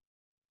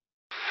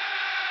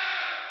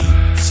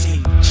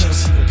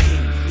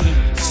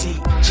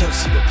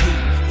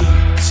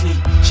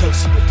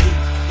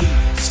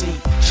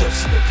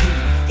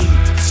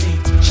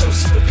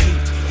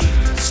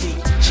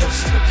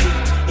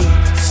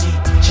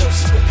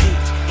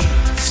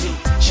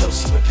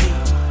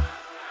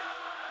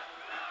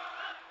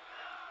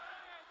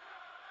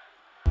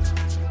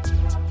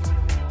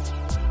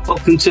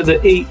welcome to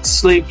the Eat,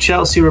 Sleep,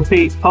 Chelsea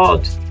Repeat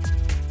pod.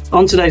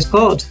 On today's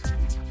pod,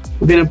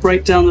 we're going to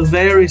break down the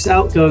various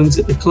outgoings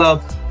at the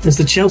club as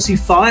the Chelsea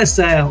fire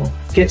sale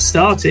gets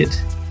started.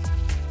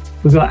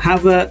 We've got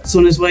Havertz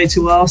on his way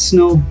to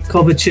Arsenal,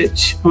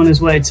 Kovacic on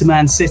his way to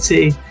Man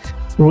City.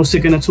 We're also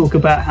going to talk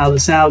about how the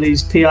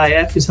Saudis'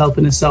 PIF is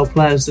helping us sell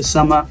players this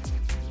summer.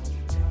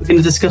 We're going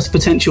to discuss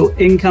potential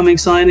incoming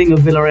signing of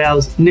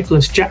Villareal's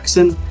Nicolas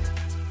Jackson.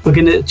 We're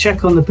going to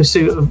check on the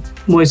pursuit of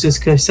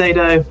Moises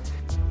Caicedo.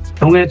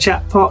 And we're going to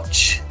chat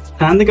Poch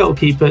and the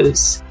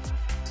goalkeepers.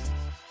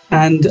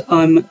 And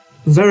I'm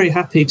very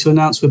happy to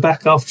announce we're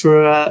back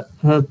after a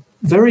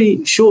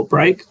very short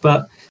break,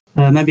 but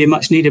maybe a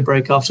much needed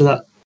break after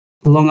that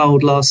long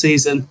old last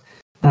season.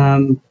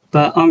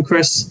 But I'm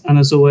Chris, and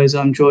as always,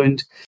 I'm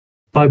joined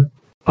by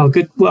my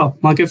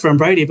good friend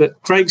Brady.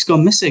 But Craig's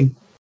gone missing.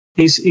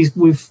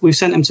 We've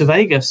sent him to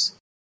Vegas.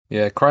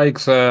 Yeah,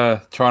 Craig's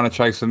trying to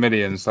chase the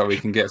millions so we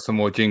can get some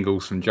more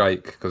jingles from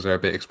Jake because they're a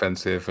bit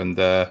expensive, and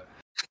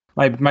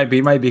maybe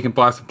you can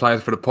buy some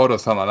players for the pod or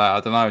something like that. I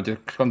don't know.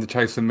 Just come to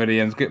chase some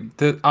millions, get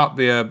up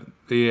the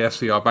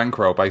FCR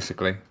bankroll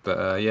basically.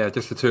 But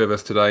just the two of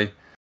us today.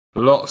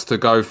 Lots to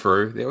go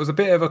through. It was a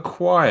bit of a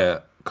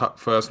quiet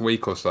first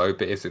week or so,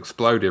 but it's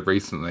exploded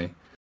recently.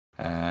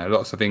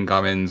 Lots of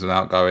incomings and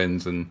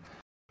outgoings, and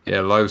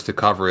loads to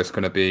cover. It's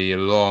going to be a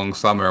long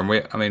summer,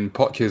 and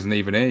Poch isn't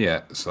even here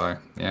yet, so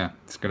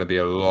it's going to be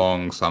a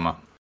long summer.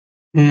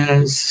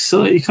 Yeah,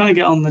 so you kind of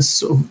get on this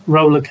sort of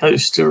roller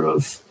coaster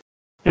of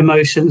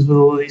emotions with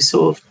all these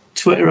sort of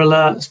Twitter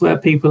alerts where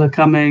people are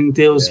coming,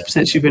 deals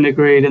potentially been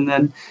agreed, and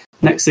then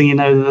next thing you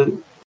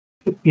know,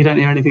 you don't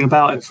hear anything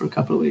about it for a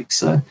couple of weeks.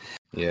 So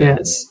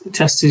it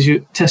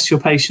tests your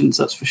patience,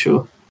 that's for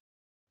sure.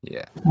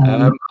 Yeah,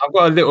 I've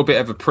got a little bit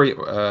of a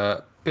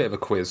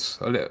quiz.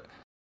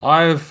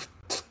 I've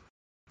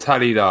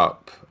tallied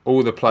up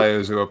all the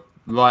players who are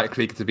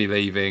likely to be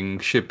leaving,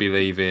 should be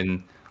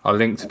leaving, are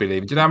linked to be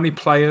leaving. Do you know how many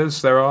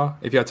players there are?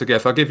 If you had to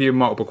guess, I'll give you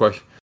multiple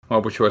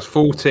choice: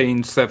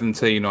 14,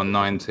 17, or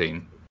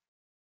 19.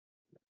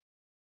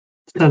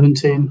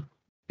 17.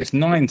 It's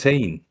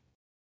 19.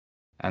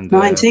 And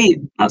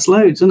 19. That's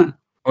loads, isn't it?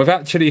 We've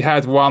actually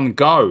had one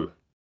go.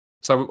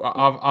 So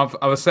I've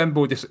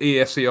assembled this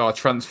ESCR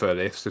transfer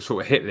list, this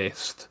sort of hit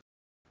list,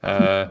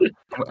 and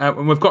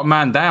we've got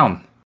man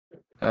down.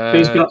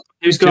 Who's gone?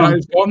 Who's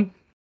gone?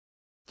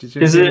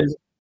 Is it?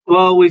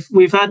 Well,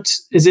 we've had.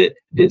 Is it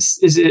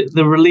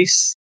the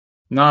release?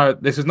 No,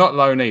 this is not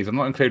loanees. I'm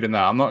not including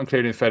that. I'm not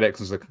including FedEx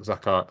and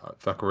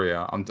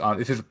Zakaria.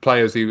 This is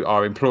players who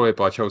are employed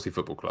by Chelsea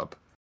Football Club.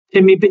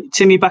 Timmy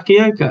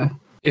Bakayoko.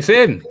 It's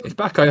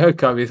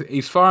Bakayoko.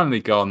 He's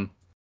finally gone.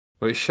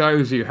 Which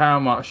shows you how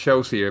much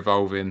Chelsea are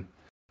evolving.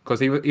 Because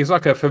he's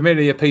like a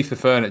familiar piece of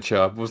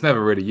furniture, was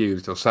never really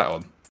used or sat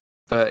on.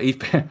 But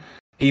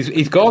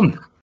he's gone.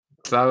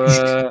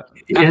 So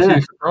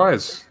absolute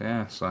surprise.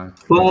 Yeah. So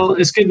well,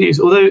 it's good news.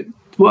 Although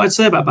what I'd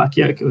say about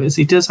Bakayoko is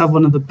he does have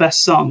one of the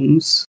best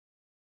songs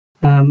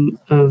definitely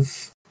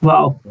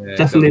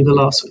the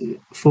last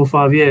 4 or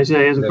 5 years. Yeah,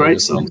 he has a great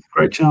song,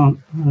 great chant.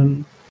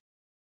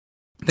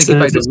 I think he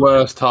played the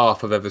worst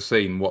half I've ever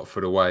seen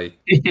Watford away.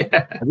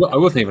 Yeah. It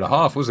wasn't even a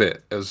half, was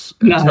it? It was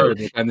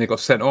terrible, and they got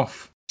sent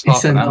off.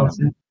 Half an hour.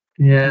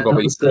 Yeah. Got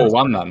beat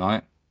 4-1 that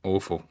night.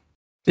 Awful.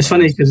 It's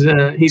funny because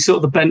he's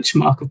sort of the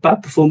benchmark of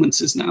bad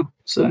performances now.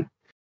 So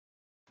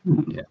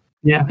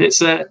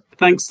it's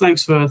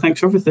thanks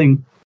for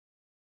everything,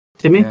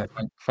 Timmy. Yeah,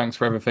 thanks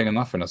for everything and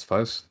nothing, I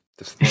suppose.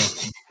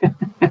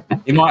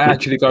 He might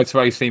actually go to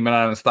AC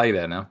Milan and stay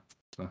there now.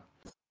 So.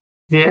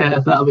 Yeah,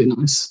 that'll be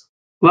nice.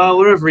 Well,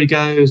 wherever he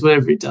goes,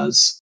 whatever he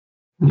does.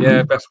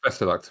 Yeah, best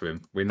of luck to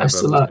him. We never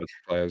luck.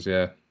 Players,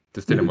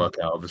 just didn't work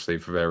out, obviously,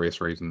 for various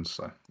reasons.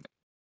 So.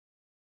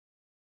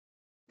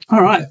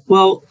 All right.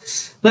 Well,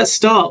 let's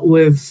start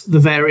with the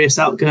various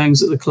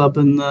outgoings at the club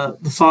and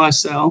the fire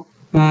sale.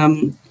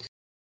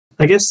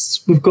 I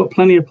guess we've got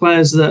plenty of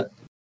players that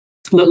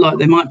look like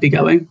they might be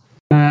going.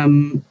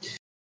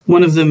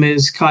 One of them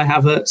is Kai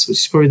Havertz, which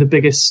is probably the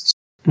biggest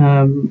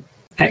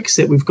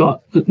exit we've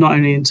got, not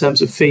only in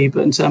terms of fee,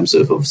 but in terms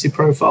of obviously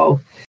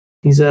profile.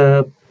 He's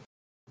a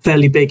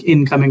fairly big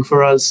incoming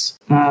for us.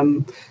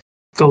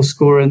 Goal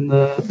scorer in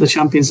the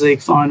Champions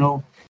League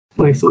final,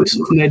 where he thought he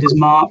sort of made his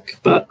mark,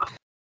 but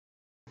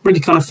really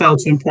kind of failed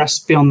to impress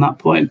beyond that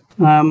point.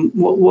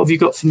 What have you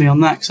got for me on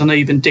that? Because I know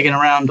you've been digging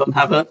around on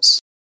Havertz.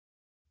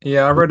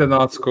 Yeah, I read an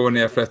article in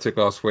The Athletic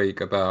last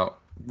week about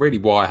really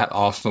why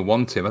Arsenal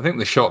want him. I think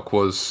the shock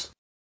was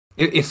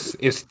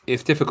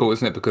it's difficult,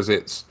 isn't it? Because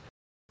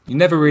you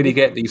never really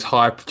get these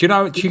high. Do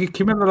you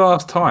remember the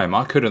last time?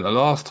 I couldn't. The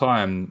last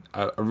time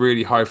a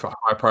really high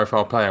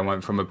profile player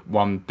went from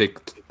one big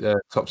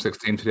top 6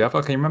 team to the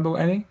other. Can you remember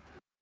any?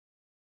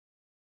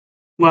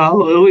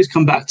 Well, I always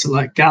come back to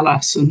like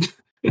Gallas and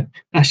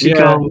Ashley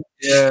Cole.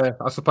 Yeah,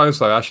 I suppose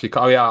so. Ashley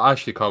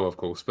Cole, of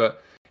course.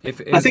 But I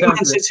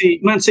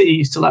think Man City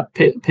used to like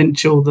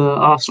pinch all the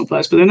Arsenal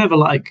players, but they're never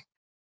like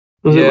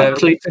Was it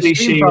like it Clichy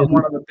seems like and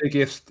one of the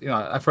biggest,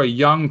 for a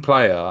young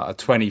player at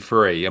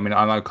 23. I mean,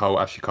 I know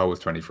Ashley Cole was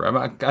 23.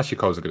 Ashley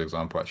Cole's a good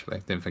example,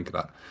 actually. Didn't think of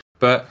that.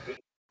 But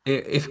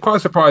it's quite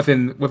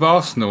surprising with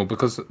Arsenal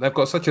because they've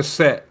got such a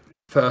set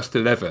first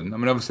 11. I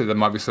mean, obviously, they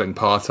might be selling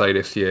Partey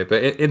this year,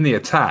 but in the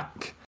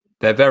attack,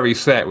 they're very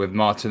set with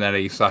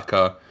Martinelli,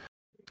 Saka,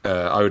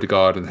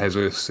 Odegaard and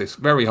Jesus. It's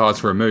very hard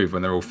to remove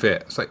when they're all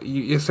fit. So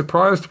you're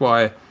surprised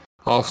why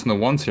Arsenal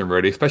want him,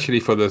 really,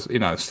 especially for the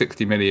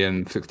 60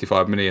 million,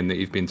 65 million that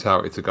he's been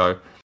touted to go.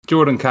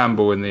 Jordan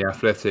Campbell in The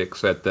Athletic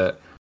said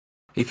that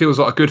he feels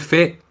like a good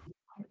fit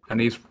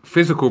and his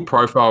physical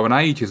profile and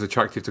age is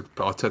attractive to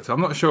Arteta. I'm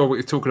not sure what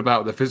you're talking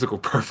about with the physical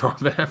profile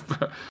there,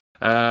 but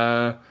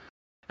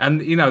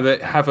and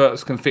that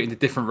Havertz can fit into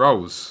different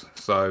roles.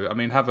 So I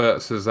mean,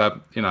 Havertz has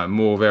had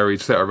more varied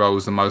set of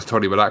roles than most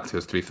Hollywood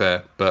actors, to be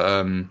fair.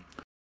 But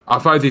I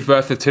find his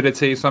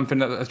versatility is something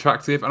that's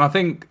attractive, and I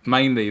think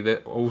mainly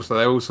that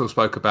they also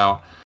spoke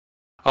about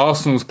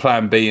Arsenal's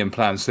Plan B and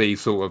Plan C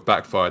sort of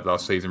backfired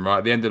last season, right?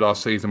 At the end of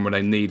last season, when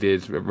they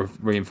needed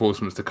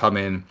reinforcements to come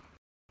in,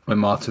 when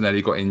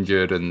Martinelli got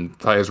injured and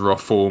players were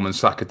off form and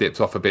Saka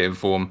dipped off a bit in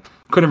form,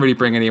 couldn't really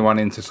bring anyone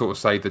in to sort of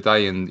save the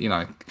day, and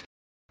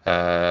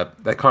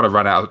they kind of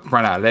ran out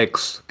of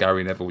legs.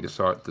 Gary Neville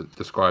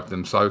described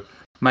them, so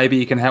maybe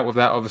he can help with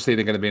that. Obviously,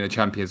 they're going to be in the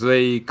Champions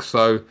League,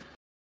 so.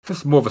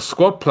 Just more of a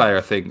squad player,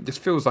 I think. It just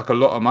feels like a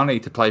lot of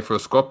money to play for a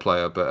squad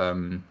player. But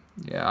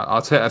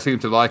I seem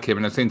to like him,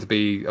 and I seem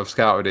to have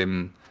scouted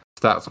him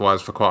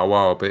stats-wise for quite a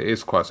while. But it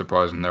is quite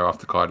surprising they're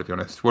after Kai, to be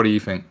honest. What do you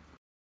think?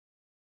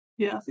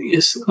 Yeah, I think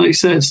it's like you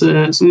said, it's an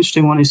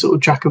interesting one. He's sort of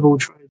jack of all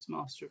trades,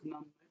 master of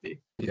none, maybe.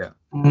 Yeah.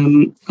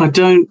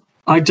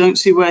 I don't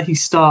see where he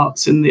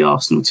starts in the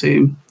Arsenal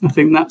team. I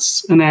think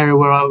that's an area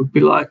where I would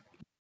be like.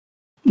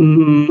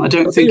 I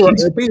don't think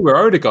it'll be where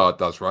Odegaard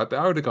does, right? But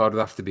Odegaard would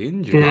have to be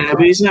injured. Yeah,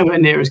 but he's nowhere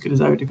near as good as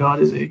Odegaard,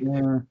 is he?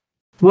 Yeah.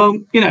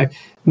 Well,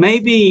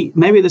 maybe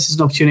this is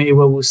an opportunity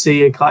where we'll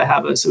see a Kai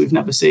Havertz that we've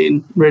never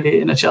seen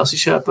really in a Chelsea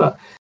shirt, but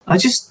I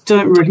just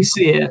don't really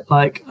see it.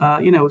 Like,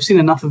 we've seen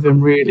enough of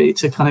him really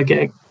to kind of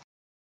get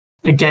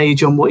a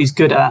gauge on what he's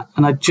good at,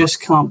 and I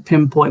just can't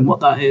pinpoint what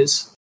that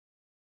is,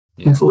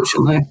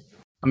 unfortunately.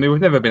 I mean,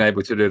 we've never been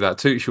able to do that.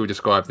 Tuchel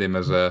described him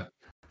as a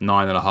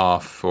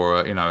 9.5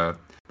 or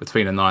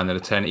between a 9 and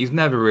a 10. He's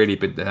never really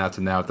been able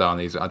to nail down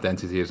his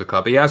identity as a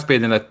club. He has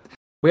been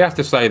we have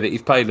to say that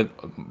he's played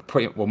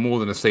more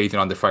than a season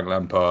under Frank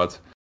Lampard,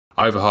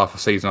 over half a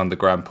season under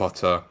Graham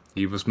Potter.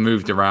 He was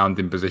moved around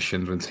in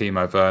positions when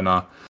Timo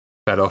Werner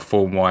fell off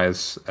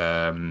form-wise.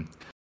 So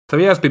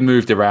he has been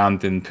moved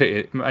around and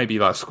maybe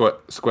like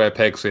square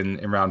pegs in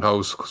round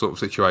holes sort of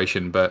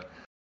situation. But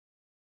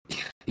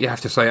you have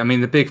to say, I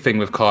mean, the big thing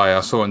with Kai,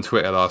 I saw on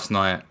Twitter last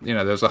night,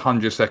 there was a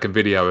 100-second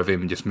video of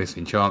him just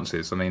missing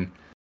chances. I mean,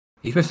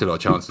 he's missed a lot of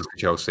chances for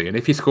Chelsea, and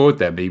if he scored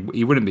them,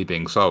 he wouldn't be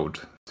being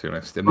sold, to be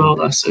honest. I mean, well,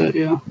 that's it,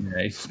 yeah.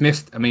 He's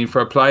missed. I mean, for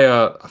a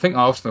player, I think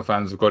Arsenal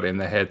fans have got it in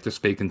their head just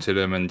speaking to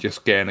them and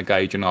just getting a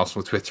gauge on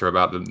Arsenal Twitter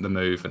about the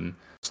move and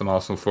some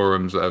Arsenal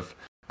forums that have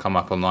come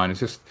up online.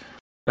 It's just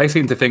they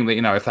seem to think that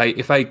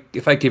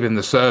if they give him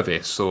the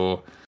service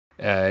or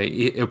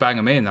he'll bang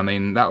them in. I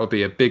mean, that would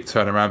be a big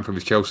turnaround for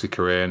his Chelsea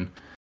career. And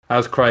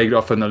as Craig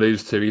often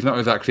alludes to, he's not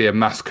exactly a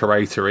mass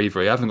creator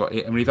either.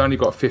 He's only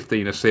got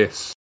 15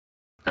 assists.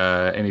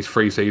 In his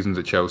 3 seasons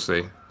at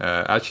Chelsea,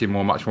 actually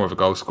much more of a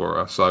goal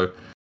scorer. So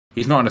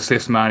he's not an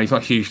assist man. He's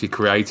not hugely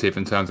creative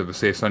in terms of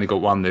assists. Only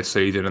got 1 this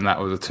season, and that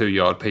was a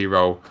 2-yard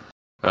P-roll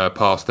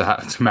pass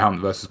to Mount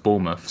versus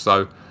Bournemouth.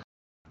 So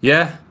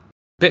yeah,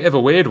 bit of a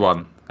weird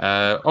one.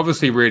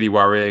 Obviously, really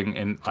worrying.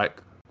 In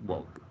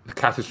the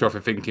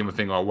catastrophic thinking. We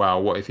think, oh wow,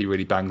 what if he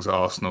really bangs at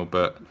Arsenal?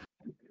 But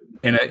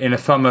in a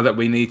summer that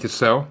we need to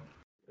sell,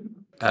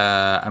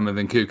 and with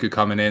Nkunku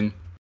coming in.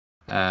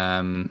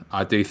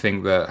 I do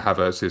think that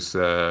Havertz is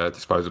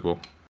disposable,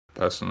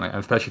 personally, and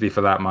especially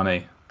for that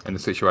money in the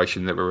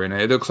situation that we're in.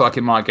 It looks like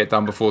it might get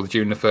done before the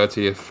June the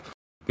 30th,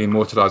 the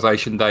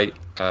immortalisation date,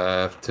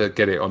 to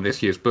get it on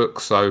this year's book.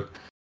 So,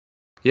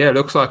 yeah, it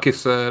looks like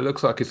it's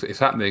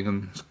happening,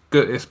 and it's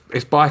good.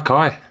 It's by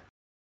Kai.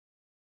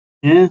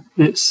 Yeah,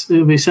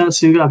 it'll be sad to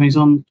see him go. I mean, he's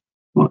on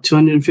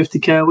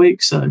 250k a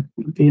week, so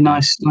it'd be a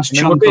nice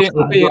chunk.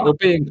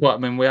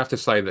 We have to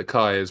say that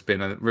Kai has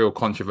been a real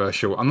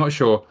controversial. I'm not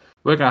sure.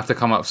 We're going to have to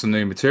come up with some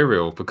new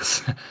material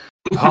because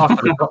half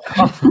of the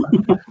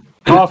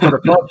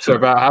pods are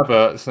about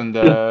Havertz, and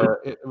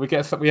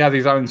we have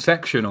his own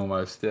section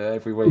almost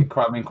every week.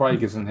 I mean,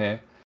 Craig isn't here.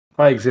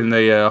 Craig's in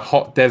the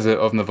hot desert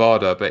of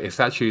Nevada, but it's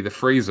actually the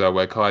freezer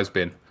where Kai's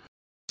been.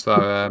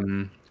 So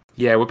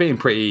yeah, we're being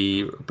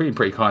pretty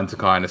kind to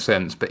Kai in a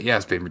sense, but he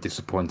has been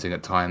disappointing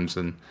at times,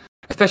 and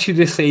especially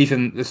this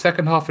season, the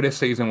second half of this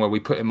season where we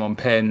put him on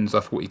pens. I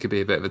thought he could be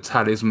a bit of a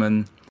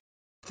talisman.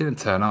 Didn't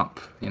turn up,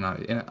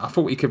 I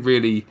thought he could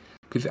really,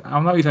 because I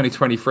know he's only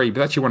 23,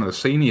 but actually one of the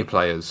senior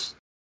players.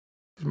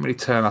 Didn't really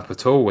turn up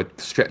at all with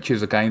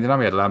stretches of games. I know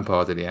we had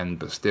Lampard at the end,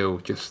 but still,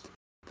 just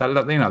that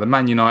the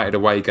Man United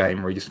away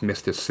game where he just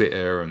missed a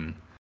sitter, and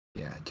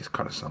yeah, it just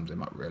kind of sums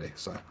him up really.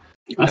 So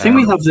I think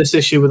we have this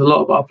issue with a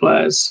lot of our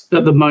players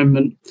at the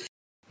moment,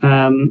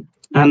 and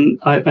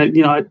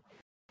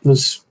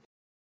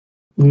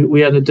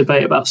we had a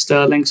debate about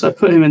Sterling, so I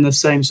put him in the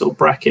same sort of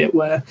bracket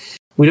where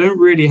we don't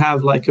really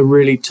have like a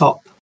really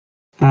top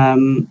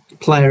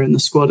player in the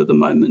squad at the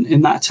moment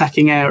in that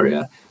attacking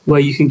area where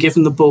you can give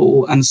them the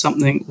ball and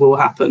something will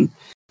happen.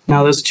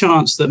 Now, there's a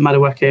chance that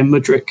Madueke and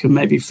Mudryk can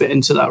maybe fit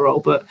into that role,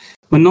 but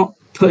we're not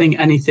putting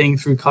anything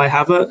through Kai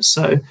Havertz.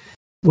 So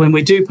when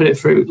we do put it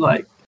through,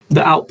 like,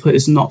 the output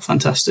is not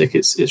fantastic.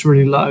 It's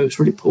really low. It's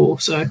really poor.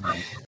 So,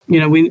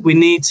 we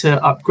need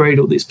to upgrade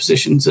all these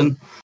positions, and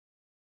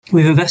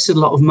we've invested a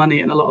lot of money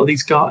in a lot of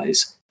these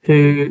guys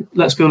who,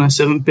 let's be honest,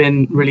 haven't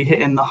been really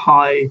hitting the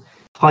high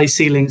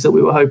ceilings that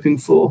we were hoping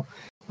for.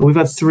 We've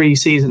had 3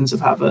 seasons of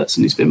Havertz,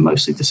 and he's been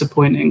mostly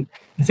disappointing.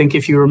 I think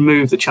if you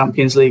remove the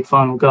Champions League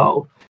final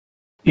goal,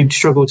 you'd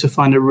struggle to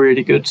find a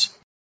really good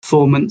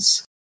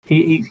performance.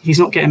 He's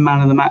not getting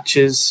man of the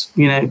matches,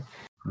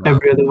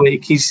 every other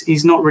week.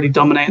 He's not really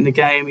dominating the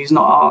game. He's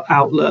not our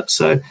outlet.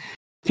 So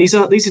these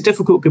are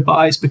difficult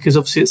goodbyes because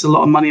obviously it's a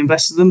lot of money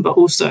invested in them, but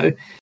also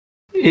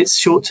it's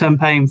short-term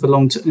pain for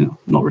long-term,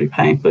 not really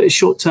pain, but it's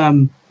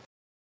short-term,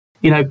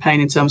 pain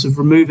in terms of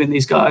removing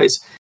these guys.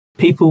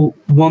 People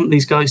want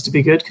these guys to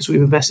be good because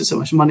we've invested so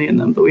much money in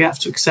them, but we have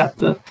to accept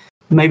that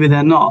maybe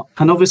they're not.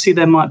 And obviously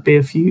there might be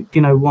a few,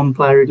 one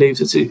player who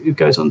leaves us who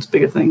goes on to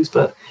bigger things.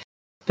 But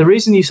the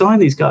reason you sign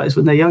these guys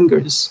when they're younger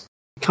is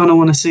you kind of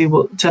want to see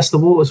test the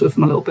waters with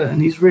them a little bit.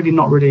 And he's really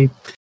not really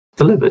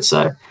delivered.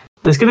 So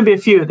there's going to be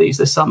a few of these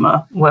this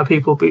summer where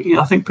people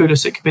I think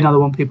Pulisic could be another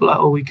one. People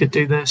are like, we could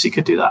do this, he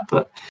could do that.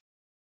 But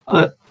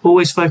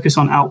always focus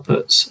on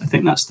outputs. I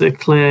think that's the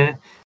clear,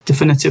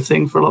 definitive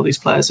thing for a lot of these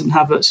players, and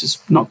Havertz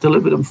is not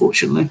delivered,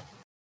 unfortunately.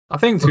 I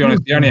think, to be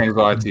honest, the only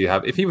anxiety you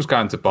have, if he was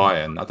going to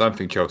Bayern, I don't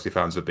think Chelsea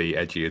fans would be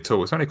edgy at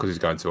all. It's only because he's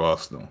going to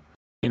Arsenal.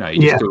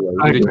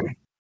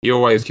 You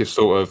always just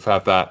sort of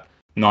have that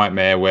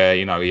nightmare where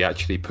he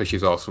actually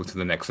pushes Arsenal to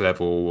the next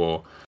level,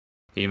 or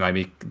he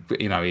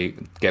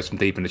gets them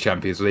deep in the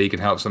Champions League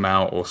and helps them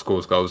out, or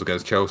scores goals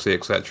against Chelsea,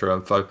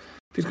 etc. So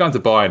if he's going to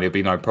Bayern, it'll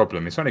be no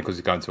problem. It's only because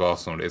he's going to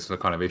Arsenal it's a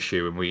kind of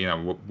issue, and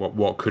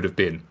what could have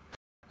been.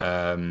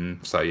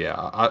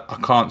 I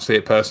can't see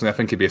it personally. I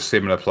think he'll be a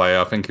similar player.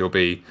 I think he'll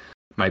be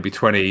maybe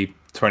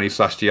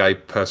 20/GA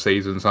per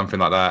season, something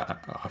like that.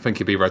 I think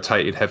he'll be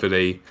rotated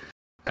heavily.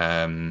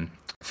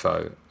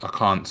 So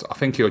I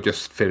think he'll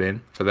just fill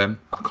in for them.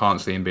 I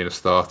can't see him being a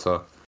starter.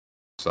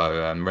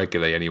 So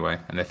regularly anyway,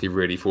 unless he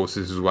really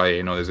forces his way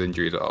in on his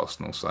injuries at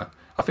Arsenal. So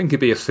I think he'll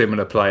be a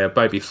similar player,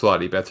 maybe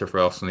slightly better for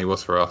Arsenal than he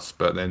was for us,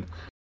 but then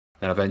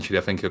eventually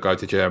I think he'll go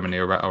to Germany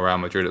or Real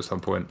Madrid at some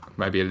point.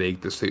 Maybe a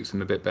league that suits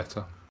him a bit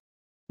better.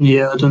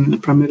 Yeah, I don't think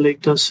the Premier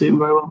League does suit him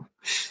very well.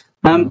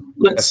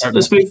 Let's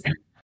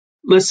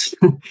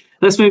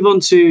move on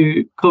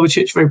to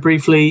Kovacic very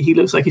briefly. He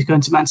looks like he's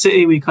going to Man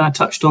City. We kind of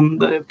touched on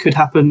that it could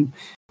happen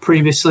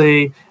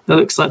previously. It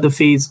looks like the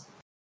fee's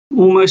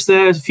almost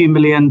there. There's a few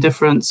million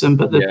difference,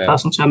 but the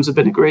personal terms have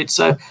been agreed.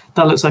 So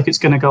that looks like it's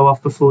going to go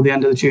off before the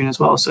end of June as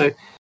well. So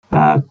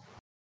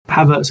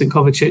Havertz and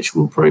Kovacic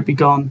will probably be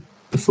gone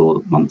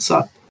before the month's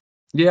up.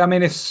 Yeah, I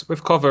mean,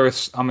 with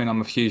Kova,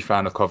 I'm a huge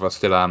fan of Kova,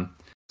 still am.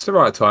 It's the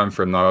right time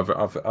for him,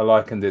 though. I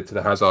likened it to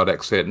the Hazard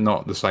exit,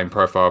 not the same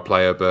profile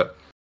player, but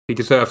he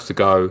deserves to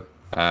go.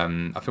 I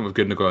think with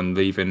Gundogan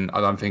leaving, I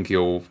don't think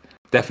he'll...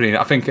 Definitely,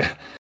 I think...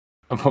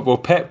 Well,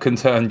 Pep can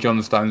turn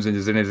John Stones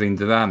into Zinedine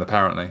Zidane,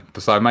 apparently.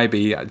 So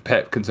maybe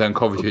Pep can turn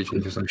Kovacic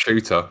into some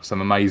shooter,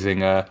 some amazing...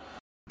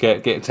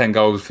 get 10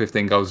 goals,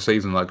 15 goals a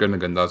season like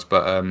Gundogan does.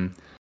 But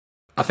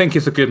I think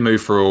it's a good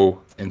move for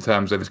all, in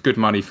terms of it's good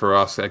money for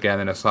us, again,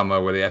 in a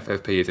summer where the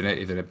FFP is in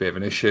a bit of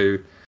an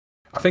issue.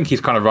 I think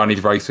he's kind of run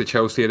his race at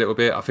Chelsea a little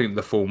bit. I think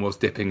the form was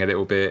dipping a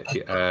little bit.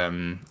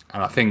 And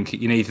I think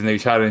he needs a new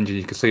challenge, and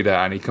you can see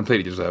that, and he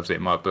completely deserves it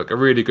in my book. A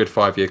really good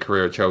 5-year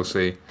career at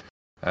Chelsea.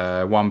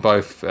 Won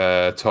both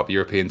top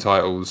European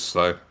titles.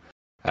 So,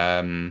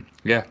 we're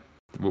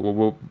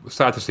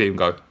sad to see him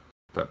go.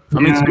 But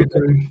I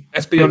mean,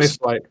 let's be honest,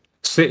 like,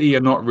 City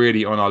are not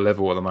really on our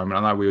level at the moment.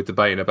 I know we were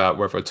debating about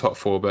whether a top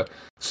 4, but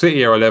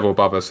City are a level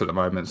above us at the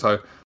moment. So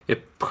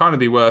it'd kind of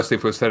be worse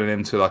if we're selling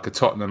him to like a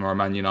Tottenham or a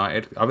Man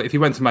United. I mean, if he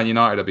went to Man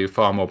United, I'd be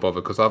far more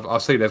bothered, because I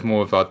see there's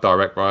more of our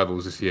direct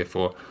rivals this year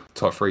for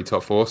top 3,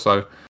 top 4.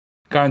 So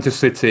going to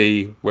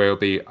City, where it'll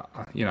be,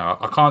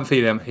 I can't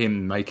see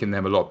him making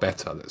them a lot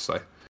better, let's say.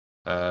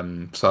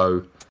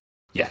 Well,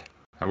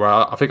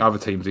 I think other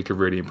teams, he could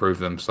really improve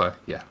them. So,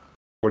 yeah.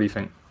 What do you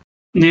think?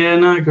 Yeah,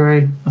 no, I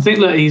agree. I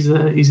think that he's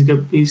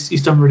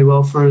done really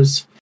well for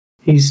us.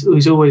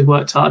 He's always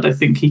worked hard. I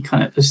think he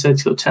kind of, as I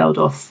said, got tailed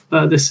off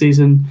this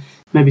season.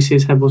 Maybe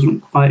his head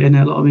wasn't quite in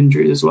it, a lot of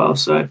injuries as well.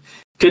 So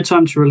good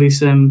time to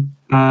release him.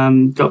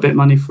 Got a bit of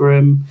money for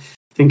him.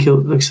 I think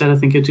he'll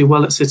do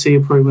well at City.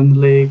 He'll probably win the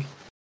league.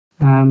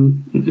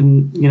 In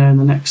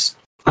the next,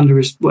 under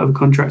his whatever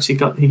contracts he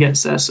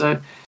gets there. So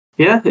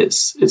yeah,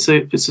 it's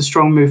a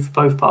strong move for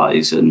both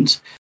parties, and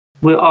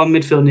our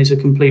midfield needs a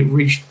complete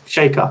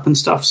shake up and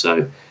stuff.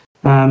 So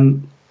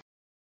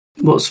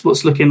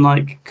what's looking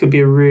like could be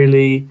a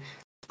really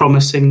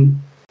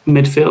promising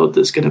midfield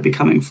that's going to be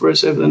coming for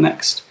us over the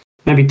next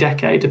maybe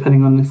decade,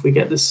 depending on if we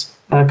get this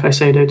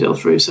Caicedo deal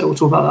through. So we'll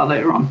talk about that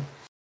later on.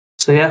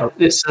 So yeah,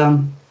 it's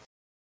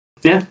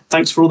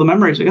thanks for all the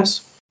memories, I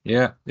guess.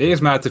 Yeah, it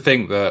is mad to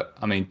think that.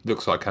 I mean,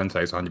 looks like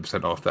Kante's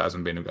 100% off. That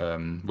hasn't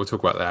been. We'll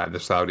talk about that in the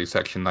Saudi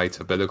section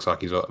later. But it looks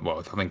like he's. Well,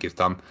 I think he's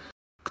done.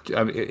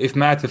 It's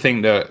mad to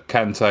think that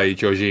Kante,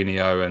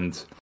 Jorginho,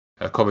 and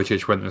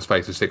Kovacic went in the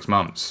space of 6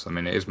 months. I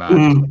mean, it is mad.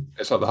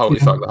 It's like the whole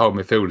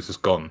midfield is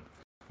just gone.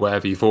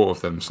 Whatever you thought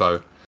of them.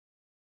 So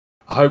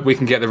I hope we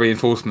can get the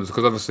reinforcements,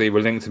 because obviously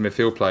we're linked to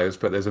midfield players,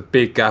 but there's a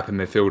big gap in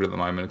midfield at the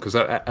moment. Because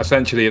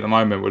essentially at the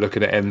moment we're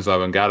looking at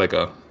Enzo and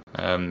Gallagher.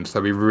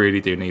 So we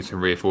really do need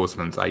some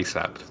reinforcements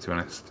ASAP, to be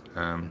honest.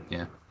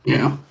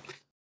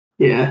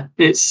 Yeah.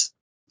 It's.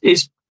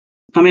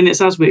 I mean, it's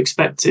as we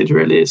expected.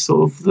 Really, it's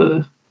sort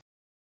of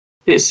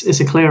it's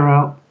a clear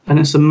out, and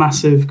it's a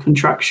massive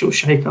contractual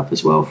shake-up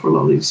as well for a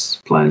lot of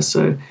these players.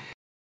 So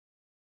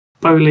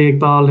Bowley,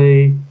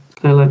 Igbali,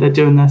 they're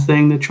doing their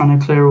thing. They're trying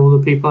to clear all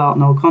the people out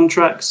in old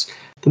contracts.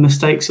 The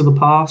mistakes of the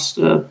past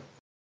are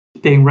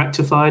being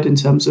rectified in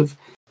terms of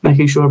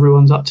making sure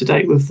everyone's up to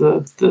date with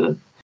the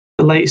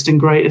latest and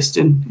greatest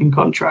in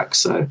contracts.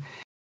 So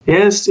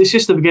yeah, it's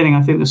just the beginning.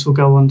 I think this will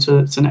go on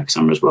to next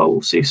summer as well.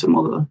 We'll see some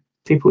other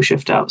people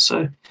shift out.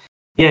 So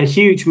yeah,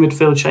 huge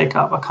midfield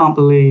shake-up. I can't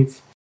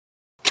believe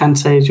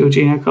Kante,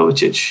 Jorginho,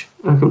 Kovacic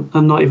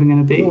are not even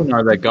going to be. We all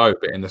know they go,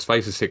 but in the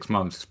space of 6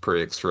 months, it's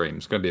pretty extreme.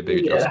 It's going to be a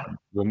big adjustment.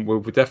 We'll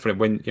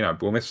definitely,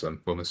 we'll miss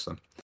them. We'll miss them.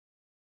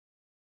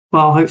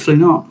 Well, hopefully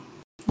not.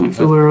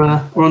 Hopefully we're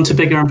on to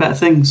bigger and better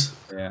things.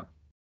 Yeah.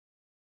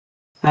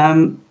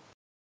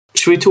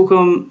 Should we talk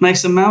on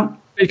Mason Mount?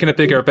 Speaking of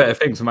bigger and better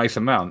things,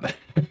 Mason Mount.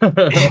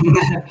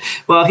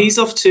 Well, he's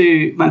off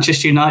to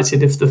Manchester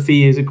United if the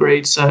fee is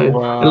agreed. So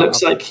it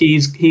looks like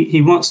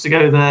he wants to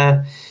go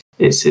there.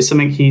 It's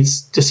something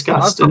he's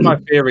discussed. I've got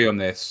my theory on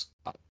this.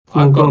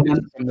 I've got this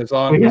from the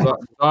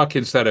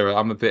Zarkin Cedar.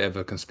 I'm a bit of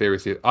a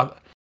conspiracy. I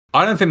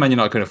don't think Man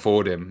United can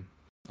afford him.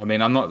 I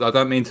mean, I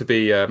don't mean to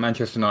be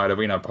Manchester United.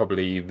 We know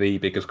probably the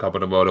biggest club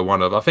in the world, or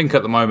one of. I think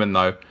at the moment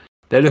though,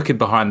 they're looking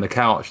behind the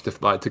couch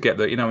to get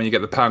the when you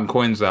get the pound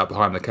coins out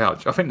behind the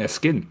couch. I think they're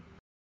skinned.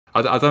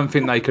 I don't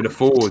think they could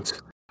afford.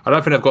 I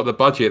don't think they've got the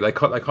budget. They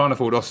can't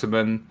afford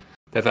Osimhen.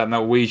 There's that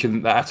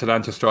Norwegian, that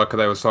Atalanta striker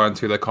they were signed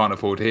to. They can't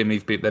afford him.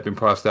 They've been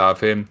priced out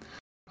of him.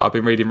 I've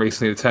been reading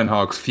recently that Ten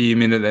Hag's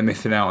fuming that they're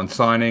missing out on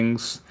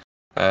signings.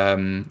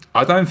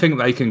 I don't think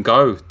they can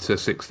go to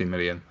 60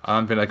 million. I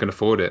don't think they can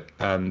afford it.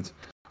 And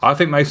I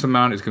think Mason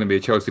Mount is going to be a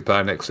Chelsea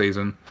player next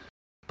season.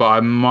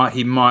 But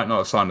he might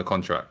not sign the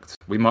contract.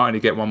 We might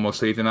only get one more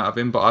season out of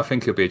him. But I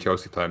think he'll be a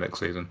Chelsea player next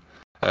season.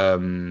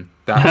 Heard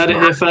it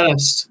here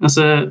first. That's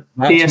a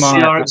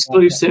PSCR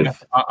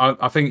exclusive.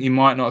 I think he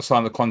might not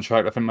sign the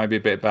contract. I think maybe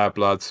a bit of bad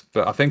blood.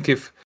 But I think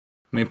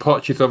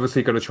Poch is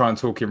obviously going to try and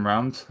talk him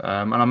round.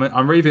 And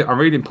I'm reading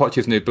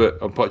Poch's new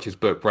book, on Poch's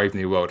book, Brave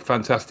New World.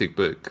 Fantastic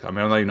book. I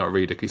mean, I know you're not a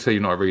reader. You say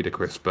you're not a reader,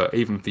 Chris, but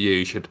even for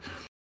you should.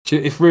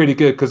 It's really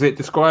good because it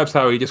describes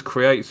how he just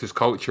creates this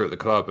culture at the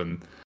club,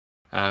 and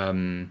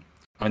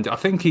I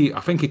think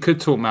he could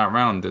talk Mount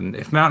round. And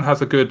if Mount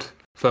has a good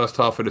first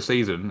half of the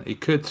season, he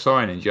could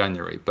sign in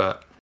January,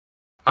 but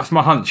that's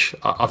my hunch.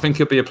 I think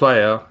he'll be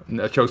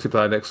a Chelsea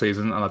player next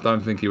season, and I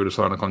don't think he would have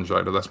signed a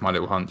contract. But that's my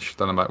little hunch.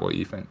 Don't know about what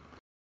you think.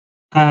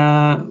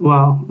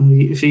 Well,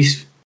 if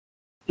he's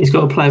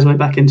got to play his way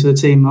back into the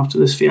team after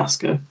this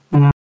fiasco,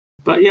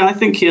 but yeah, I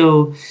think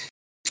he'll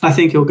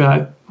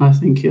go. I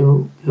think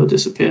he'll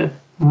disappear.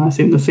 I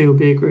think the fee will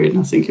be agreed, and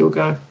I think he'll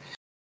go,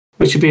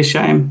 which would be a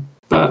shame.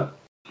 But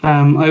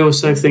I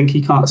also think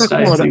he can't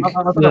stay. I don't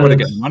know where to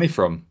get the money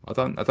from. I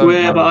don't.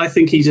 But I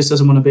think he just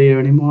doesn't want to be here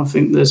anymore. I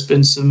think there's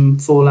been some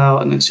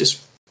fallout, and it's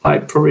just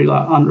probably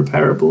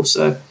unrepairable.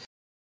 So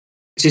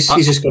he's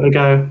just got to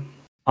go.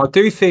 I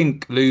do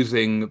think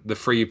losing the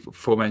three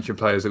aforementioned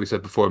players that we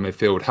said before in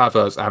midfield,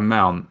 Havertz and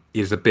Mount,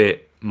 is a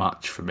bit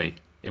much for me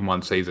in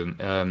one season.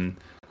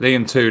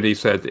 Liam Tooley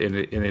said in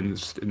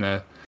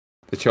the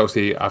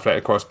Chelsea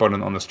athletic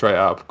correspondent on the Straight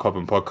Out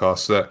Cobham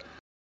podcast that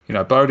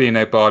Bowley and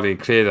Igbali and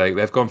Clearlake,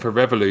 they've gone for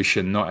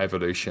revolution, not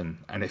evolution,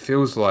 and it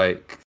feels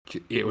like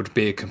it would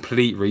be a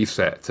complete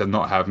reset to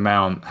not have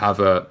Mount,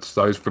 Havertz,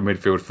 those from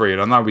midfield three.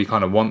 And I know we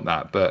kind of want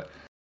that, but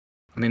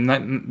I mean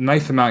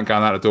Nathan Mount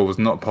going out the door was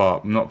not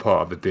part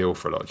of the deal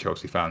for a lot of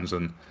Chelsea fans,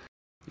 and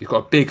you've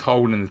got a big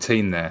hole in the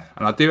team there.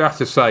 And I do have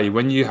to say,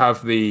 when you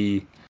have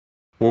the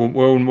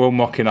we're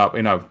mocking up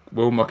potential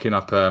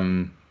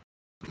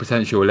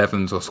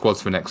 11s or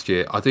squads for next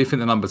year, I do think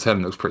the number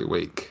 10 looks pretty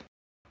weak.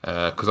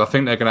 Because I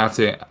think they're going to have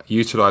to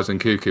utilise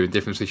Nkunku in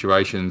different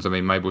situations. I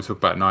mean, maybe we'll talk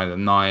about 9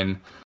 and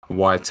 9,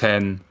 why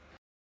 10.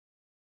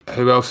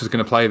 Who else is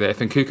going to play there? If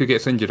Nkunku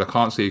gets injured, I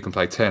can't see who can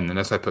play 10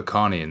 unless they put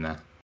Carney in there.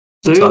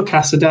 So you've got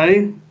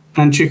Cassidy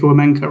and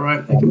Chukwuemeka,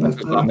 right? They can both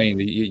play. I mean,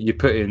 you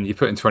put in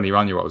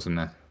 21-year-olds in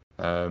there.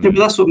 Yeah, but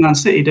that's what Man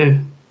City do.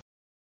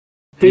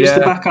 Who's the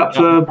backup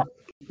for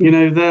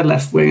their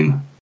left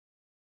wing?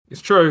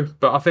 It's true,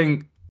 but I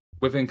think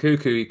with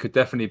Nkunku, he could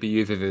definitely be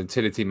used as a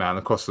utility man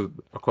across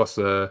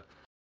the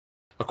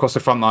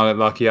front line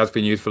like he has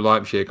been used for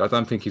Leipzig. I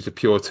don't think he's a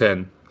pure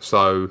 10,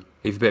 so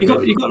he's a bit.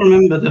 You got to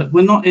remember that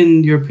we're not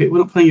playing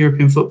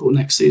European football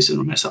next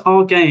season, right? So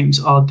our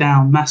games are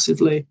down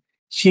massively.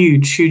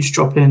 Huge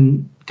drop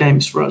in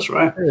games for us,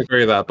 right? I agree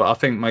with that, but I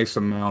think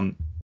Mason Mount.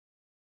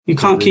 You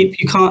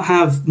can't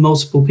have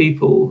multiple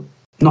people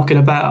knocking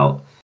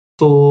about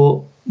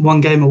for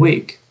one game a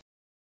week.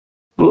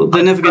 Well,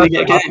 they're never going to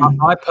get a game.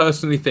 I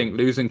personally think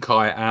losing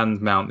Kai and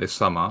Mount this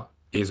summer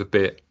is a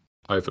bit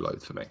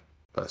overload for me,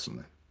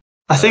 personally.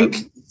 I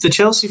think the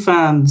Chelsea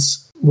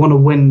fans want to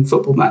win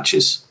football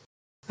matches,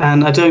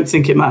 and I don't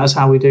think it matters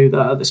how we do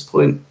that at this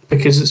point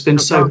because it's been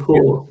so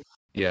poor.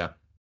 Yeah.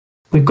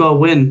 We've got to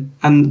win,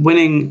 and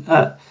winning.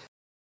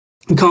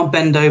 We can't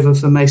bend over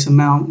for Mason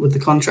Mount with the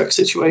contract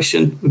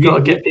situation. We've got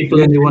to get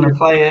people in who want to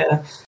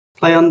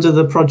play under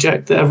the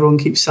project that everyone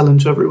keeps selling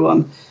to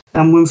everyone,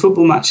 and win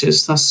football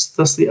matches.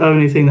 That's the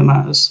only thing that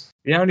matters.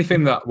 The only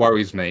thing that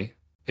worries me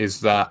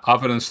is that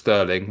other than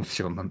Sterling,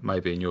 which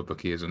maybe in your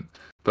book he isn't,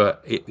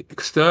 but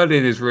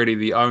Sterling is really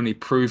the only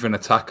proven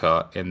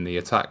attacker in the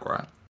attack,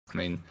 right? I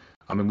mean,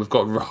 we've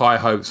got high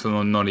hopes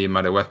from Noni and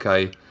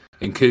Madueke.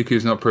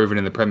 Nkunku's not proven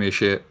in the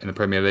Premiership, in the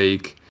Premier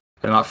League.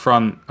 And up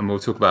front, and we'll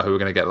talk about who we're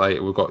going to get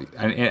later.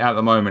 And at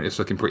the moment, it's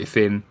looking pretty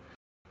thin.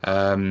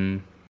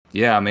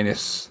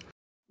 It's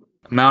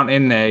Mount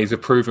in there. He's a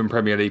proven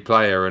Premier League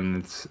player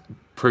and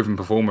proven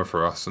performer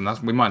for us, and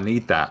we might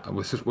need that.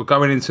 We're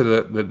going into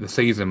the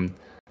season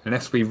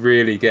unless we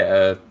really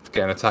get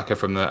an attacker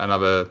from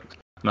another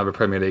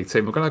Premier League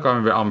team. We're going to go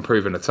with an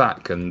unproven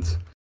attack, and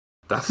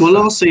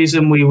last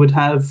season we would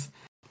have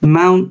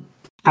Mount,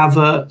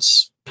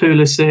 Havertz,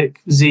 Pulisic,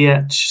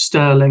 Ziyech,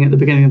 Sterling at the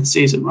beginning of the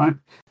season, right?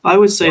 I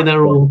would say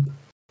they're all,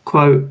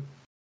 quote,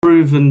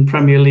 proven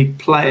Premier League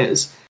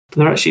players, but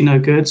they're actually no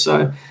good.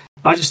 So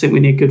I just think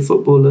we need good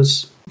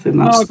footballers. I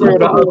agree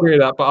with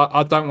that, but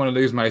I don't want to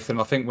lose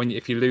Mason. I think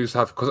if you lose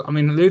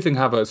losing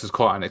Havertz is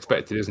quite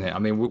unexpected, isn't it? I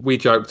mean, we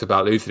joked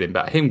about losing him,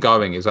 but him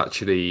going is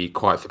actually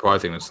quite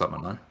surprising this summer,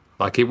 no?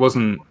 Like it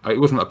wasn't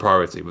a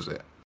priority, was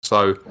it?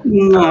 So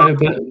no,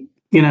 but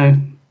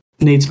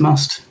needs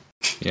must.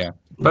 Yeah.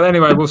 But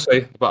anyway, we'll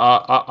see.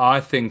 But I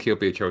think he'll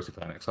be a Chelsea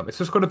player next time. It's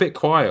just got a bit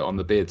quiet on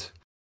the bid.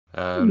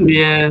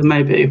 Yeah,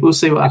 maybe. We'll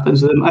see what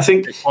happens with them. I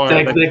think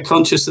they're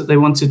conscious that they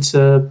wanted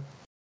to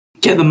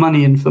get the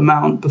money in for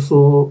Mount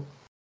before.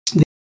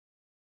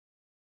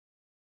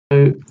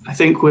 I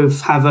think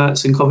with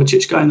Havertz and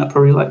Kovacic going, that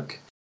probably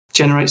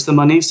generates the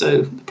money.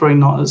 So probably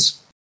not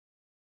as.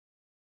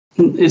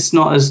 It's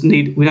not as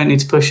need. We don't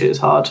need to push it as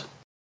hard,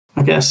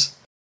 I guess.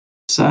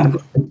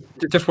 So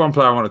just one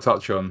player I want to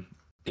touch on.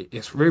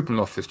 It's Ruben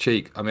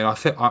Loftus-Cheek. I mean, I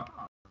think I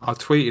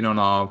tweeted on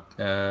our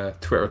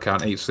Twitter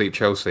account, Eat Sleep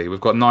Chelsea. We've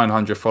got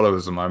 900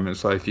 followers at the moment,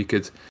 so if you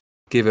could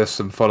give us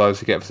some follows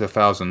to get us to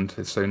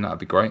 1,000 soon, that'd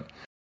be great.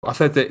 I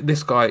said that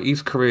this guy,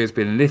 his career has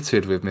been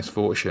littered with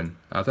misfortune.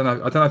 I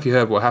don't know if you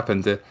heard what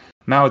happened.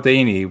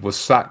 Maldini was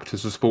sacked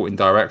as the sporting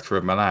director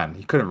of Milan.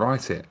 He couldn't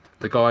write it.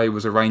 The guy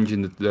was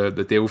arranging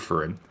the deal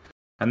for him,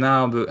 and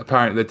now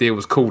apparently the deal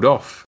was called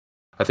off.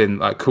 I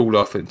think cooled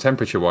off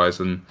temperature-wise,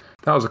 and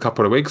that was a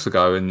couple of weeks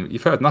ago, and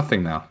you've heard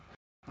nothing now.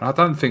 And I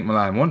don't think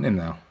Milan want him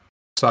now.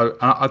 So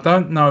I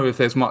don't know if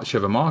there's much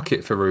of a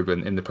market for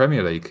Ruben in the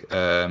Premier League.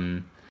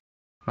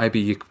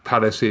 Maybe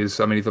Palace's.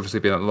 I mean, he's obviously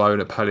been at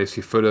loan at Palace,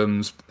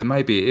 Fulham's.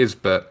 Maybe it is,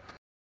 but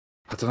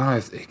I don't know.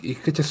 You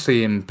could just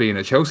see him being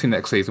at Chelsea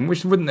next season,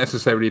 which wouldn't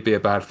necessarily be a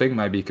bad thing.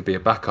 Maybe he could be a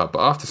backup. But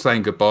after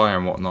saying goodbye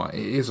and whatnot,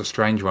 it is a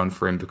strange one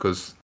for him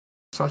because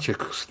such a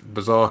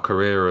bizarre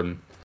career and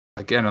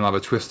again another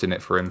twist in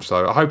it for him.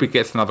 So I hope he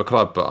gets another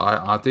club, but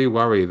I do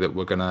worry that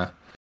we're gonna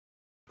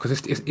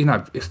because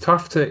it's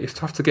tough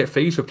to get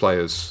fees for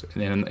players.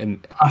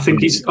 I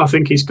think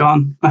he's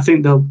gone. I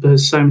think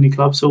there's so many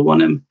clubs who'll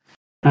want him.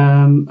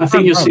 I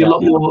think you'll see a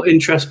lot more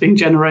interest being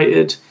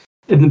generated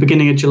in the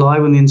beginning of July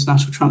when the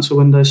international transfer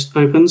window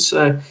opens.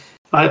 So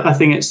I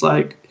think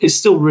it's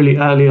still really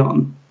early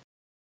on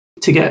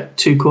to get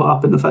too caught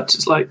up in the fact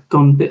it's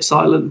gone a bit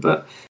silent.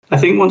 But I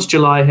think once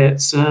July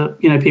hits,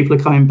 people are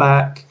coming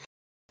back,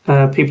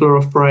 people are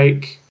off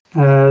break,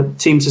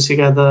 teams are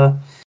together.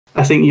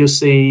 I think you'll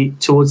see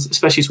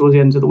especially towards the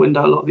end of the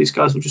window, a lot of these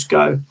guys will just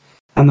go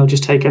and they'll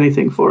just take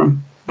anything for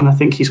him. And I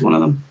think he's one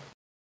of them.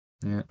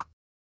 Yeah.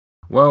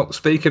 Well,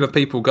 speaking of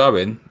people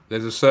going,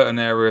 there's a certain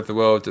area of the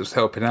world that's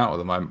helping out at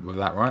the moment with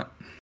that, right?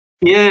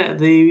 Yeah,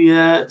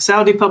 the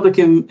Saudi Public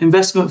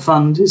Investment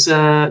Fund is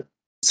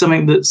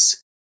something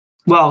that's,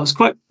 it's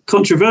quite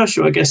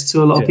controversial, I guess,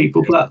 to a lot of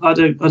people, but I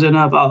don't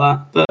know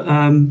about that.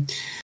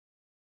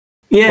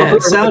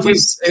 But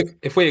Saudi's...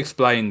 If we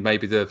explain,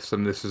 maybe to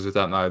some listeners who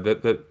don't know,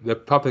 that the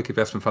Public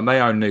Investment Fund,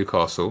 they own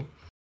Newcastle,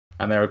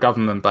 and they're a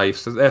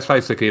government-based. They're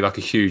basically like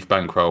a huge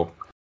bankroll.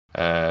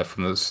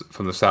 From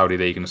the Saudi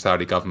League and the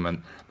Saudi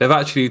government. They've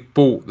actually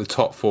bought the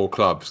top 4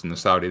 clubs in the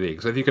Saudi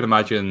League. So if you can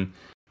imagine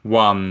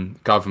one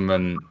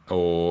government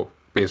or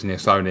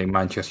business owning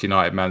Manchester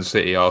United, Man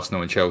City,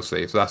 Arsenal and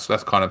Chelsea. So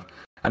that's kind of...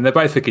 And they're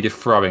basically just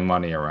throwing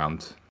money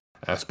around.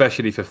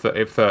 especially for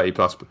 30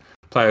 plus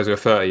players who are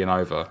 30 and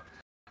over.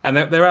 And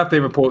there have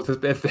been reports.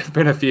 There's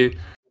been a few.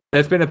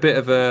 There's been a bit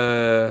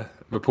of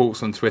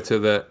reports on Twitter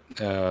that,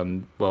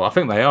 well, I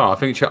think they are. I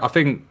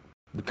think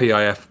the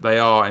PIF, they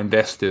are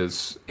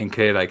investors in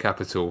Clearlake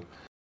Capital,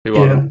 who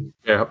are.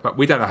 Yeah, but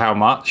we don't know how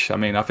much. I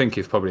mean, I think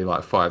it's probably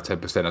like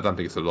 5-10%. I don't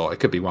think it's a lot. It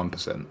could be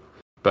 1%.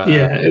 But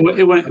it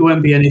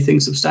won't be anything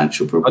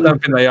substantial. Probably. I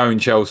don't think they own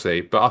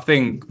Chelsea, but I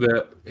think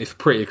that it's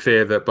pretty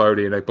clear that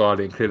Brady and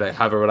Ogbali and Clearlake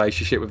have a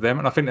relationship with them,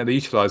 and I think they're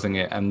utilising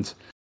it. And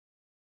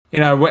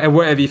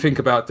whatever you think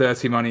about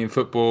dirty money in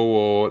football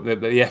or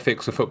the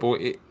ethics of football,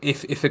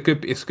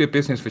 it's good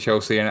business for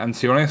Chelsea. And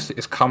to be honest,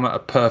 it's come at a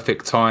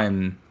perfect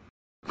time.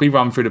 If we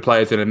run through the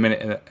players in a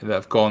minute that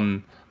have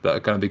gone, that are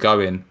going to be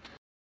going,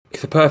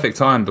 it's a perfect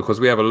time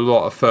because we have a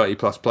lot of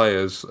 30-plus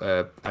players,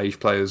 age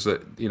players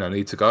that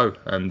need to go,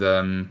 and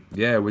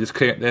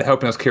they're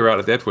helping us clear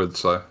out the deadwood.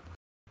 So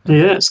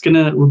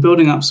we're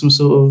building up some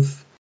sort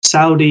of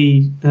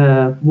Saudi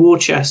war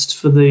chest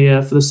for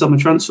the summer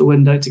transfer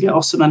window to get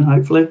Osimhen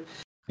hopefully,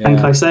 and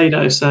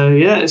Caicedo. So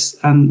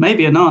and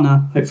maybe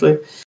Anana hopefully.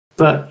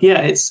 But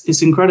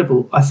it's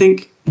incredible. I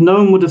think no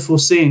one would have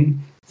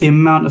foreseen the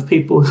amount of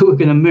people who are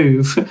going to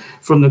move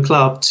from the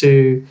club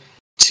to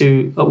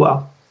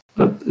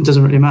it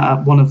doesn't really matter.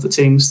 One of the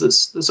teams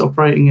that's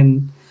operating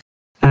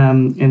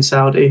in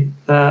Saudi.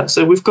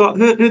 So we've got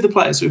who are the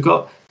players? We've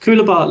got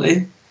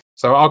Koulibaly.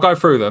 So I'll go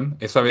through them.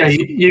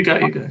 You go.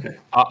 Okay.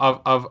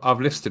 I've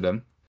listed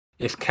them.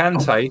 It's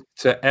Kante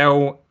to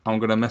El. I'm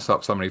going to mess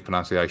up some of these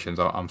pronunciations.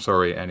 I'm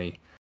sorry, any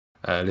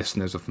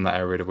listeners from that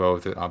area of the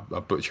world that I'm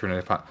butchering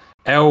it.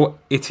 El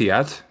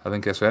Ittihad, I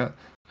think that's it.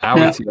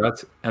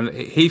 Ittihad, and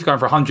he's going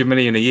for 100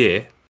 million a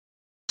year.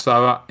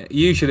 So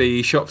usually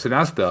he shops in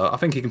Asda. I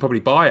think he can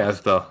probably buy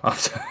Asda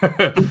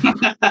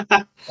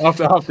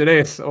after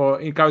this,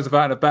 or he goes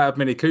about in a battered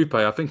Mini Coupe.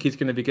 I think he's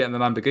going to be getting the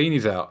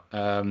Lamborghinis out.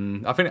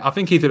 I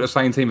think he's at the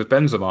same team as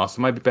Benzema,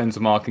 so maybe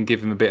Benzema can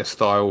give him a bit of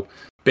style,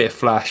 bit of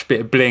flash, bit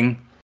of bling.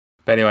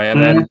 But anyway,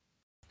 and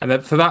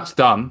then so that's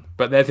done.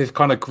 But there's this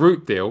kind of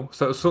group deal.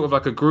 So it's sort of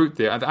like a group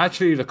deal. And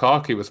actually,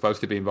 Lukaku was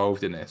supposed to be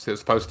involved in this. It was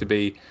supposed to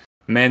be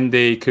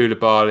Mendy,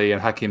 Koulibaly,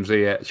 and Hakim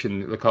Ziyech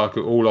and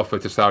Lukaku all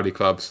offered to Saudi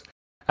clubs.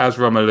 As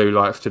Romelu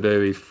likes to do,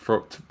 he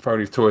throws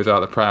his toys out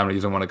the pram and he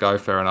doesn't want to go.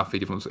 Fair enough.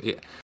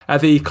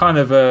 As he kind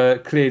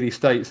of clearly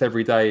states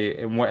every day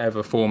in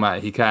whatever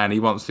format he can, he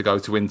wants to go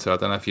to Inter. I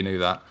don't know if you knew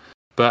that.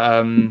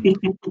 But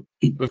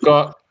we've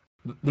got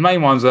the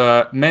main ones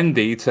are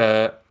Mendy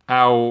to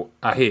Al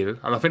Ahil.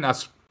 And I think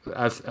that's,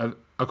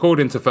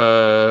 according to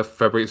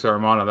Fabrizio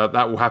Romano,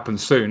 that will happen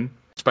soon.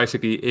 It's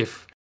basically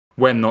if,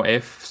 when, not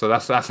if. So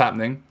that's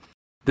happening.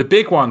 The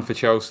big one for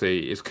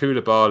Chelsea is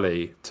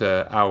Koulibaly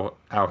to Al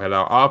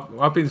Hilal.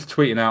 I've been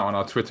tweeting out on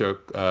our Twitter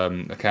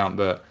account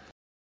that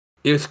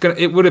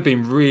it would have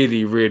been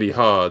really, really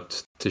hard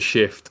to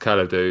shift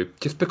Kalidou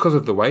just because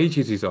of the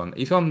wages he's on.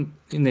 He's on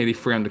nearly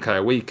 300k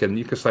a week, and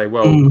you could say,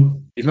 well,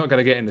 he's not going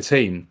to get in the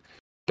team.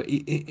 But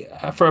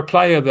for a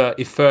player that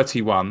is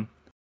 31,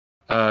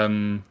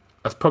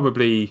 that's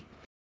probably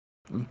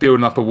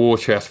building up a war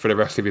chest for the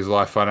rest of his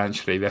life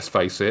financially. Let's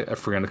face it, at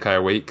 300k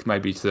a week,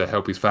 maybe to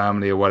help his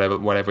family or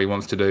whatever he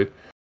wants to do.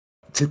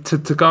 To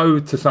go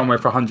to somewhere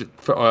for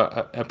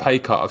a pay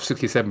cut of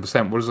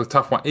 67% was a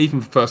tough one.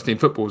 Even for first team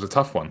football was a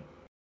tough one,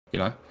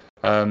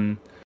 And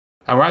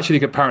we're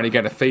actually apparently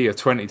getting a fee of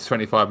 20 to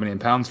 25 million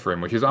pounds for him,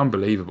 which is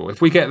unbelievable.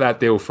 If we get that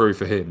deal through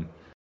for him,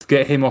 to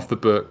get him off the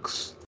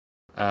books,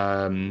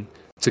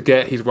 to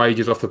get his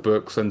wages off the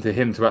books, and to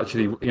him to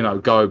actually,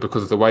 go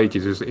because of the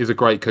wages is a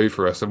great coup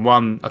for us. And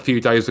one a few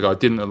days ago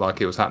didn't look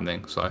like it was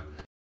happening. So,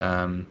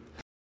 and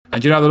do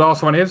you know the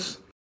last one is?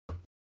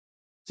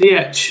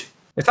 Ziyech.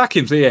 It's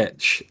Hakim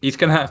Ziyech. He's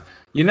gonna have.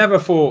 You never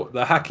thought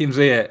that Hakim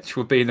Ziyech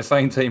would be in the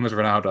same team as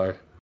Ronaldo,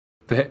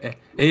 but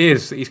he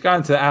is. He's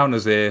going to Al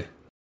Nassr,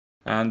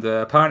 and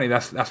apparently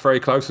that's very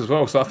close as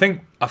well. So I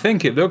think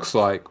it looks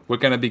like we're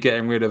going to be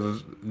getting rid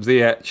of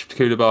Ziyech,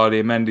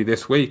 Koulibaly, and Mendy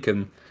this week,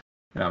 and.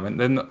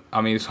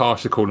 It's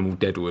harsh to call them all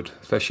deadwood,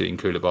 especially in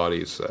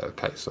Koulibaly's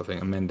case, I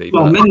think, and Mendy.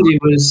 Well, Mendy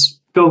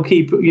was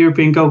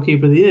European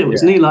goalkeeper of the year,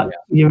 wasn't he? A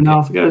year and a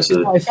half ago.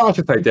 So it's hard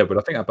to say deadwood.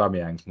 I think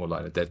Aubameyang's more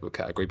like the deadwood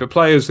category. But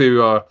players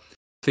who are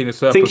seen a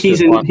surplus. I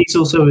think he's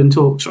also in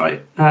talks,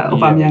 right?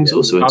 Aubameyang's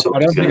also in talks. I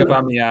don't think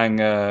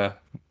Aubameyang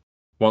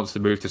wants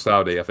to move to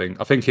Saudi. I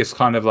think his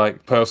kind of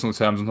like personal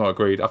terms are not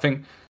agreed. I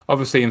think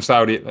obviously in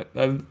Saudi,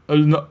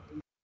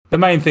 the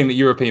main thing that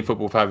European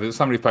football have is that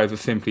some of these players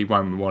simply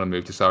won't want to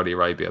move to Saudi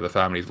Arabia. The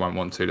families won't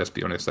want to. Let's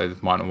be honest, they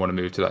might not want to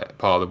move to that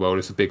part of the world.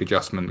 It's a big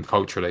adjustment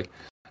culturally.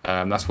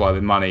 That's why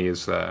the money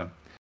is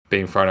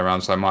being thrown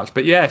around so much.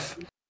 But yes,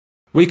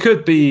 we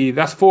could be.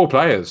 That's 4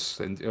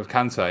 players of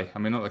Kante. I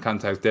mean, not that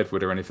Kante's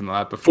deadwood or anything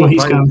like that. But 4 he's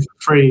players. going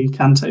for free,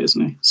 Kante,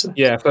 isn't he? So.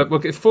 Yeah, but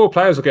look, it's 4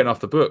 players are getting off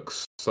the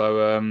books.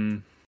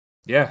 So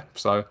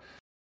so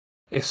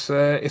it's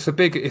a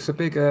big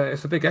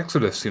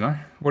exodus.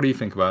 What do you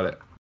think about it?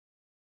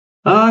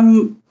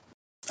 I'm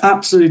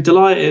absolutely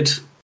delighted.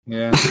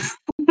 Yeah.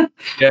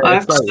 I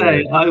have to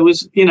say, I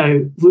was,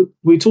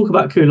 we talk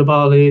about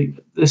Koulibaly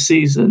this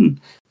season,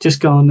 just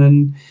gone,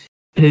 and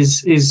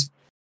his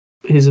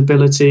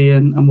ability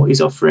and what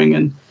he's offering,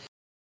 and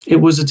it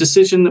was a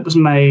decision that was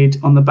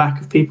made on the back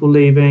of people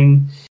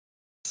leaving.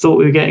 Thought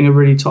we were getting a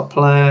really top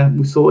player.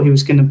 We thought he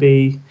was going to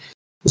be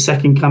the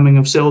second coming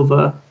of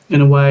Silva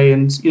in a way,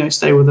 and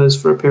stay with us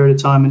for a period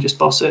of time and just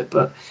boss it.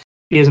 But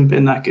he hasn't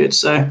been that good.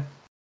 So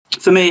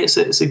for me, it's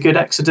a good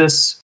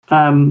exodus.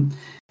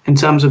 In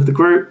terms of the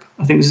group,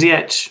 I think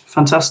Ziyech,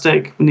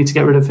 fantastic. We need to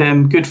get rid of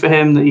him. Good for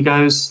him that he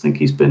goes. I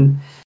think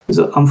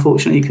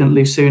unfortunately he couldn't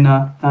leave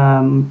sooner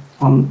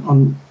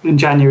in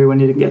January when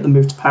he didn't get the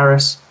move to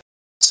Paris.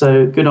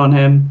 So good on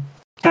him.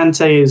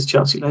 Kante is a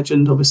Chelsea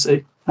legend,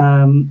 obviously.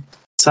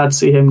 Sad to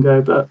see him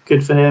go, but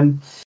good for him.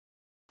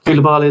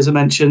 Koulibaly, as I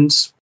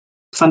mentioned,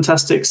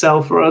 fantastic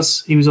sell for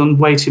us. He was on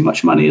way too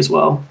much money as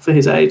well for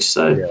his age.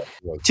 So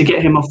to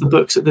get him off the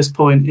books at this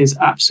point is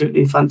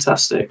absolutely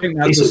fantastic. I think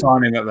that's a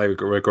signing that they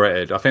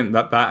regretted. I think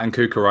that and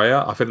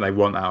Cucurella, I think they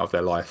want out of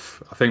their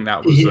life. I think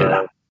that was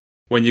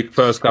when you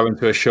first go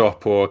into a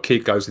shop or a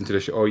kid goes into the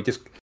shop, or you just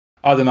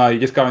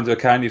go into a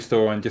candy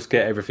store and just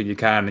get everything you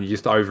can and you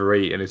just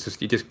overeat, and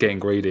you're just getting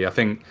greedy. I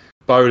think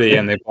Bowley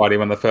and their party,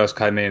 when they first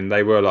came in,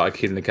 they were like a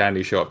kid in the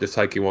candy shop, just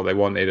taking what they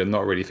wanted and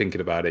not really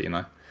thinking about it,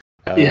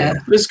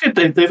 it's good.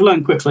 They've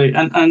learned quickly.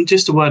 And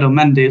just a word on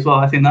Mendy as well.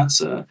 I think that's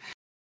a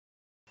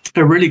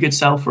really good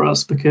sell for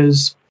us,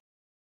 because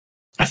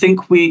I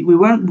think we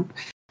weren't.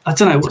 I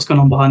don't know what's gone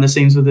on behind the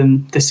scenes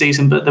within this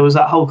season, but there was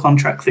that whole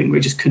contract thing. We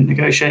just couldn't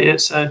negotiate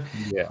it, so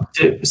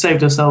it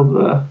saved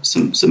ourselves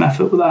some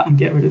effort with that and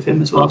get rid of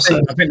him as well.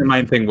 I think the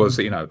main thing was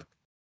that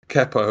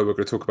Kepa, who we're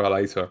going to talk about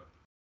later,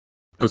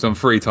 was on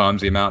 3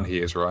 times the amount he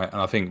is, right?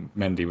 And I think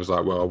Mendy was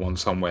like, well, I want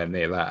somewhere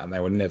near that, and they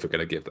were never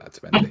going to give that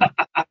to Mendy.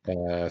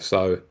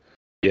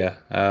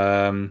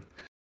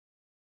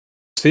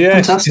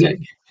 Fantastic.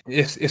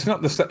 It's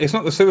not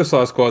the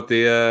Suicide Squad,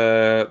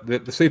 the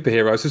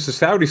superheroes. It's the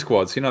Saudi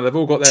squads. They've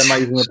all got their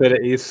amazing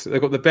abilities.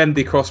 They've got the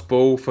bendy cross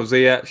ball for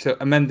Ziyech,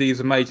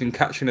 Mendy's amazing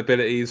catching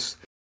abilities.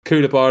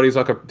 Koulibaly's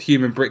like a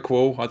human brick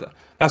wall.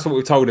 That's what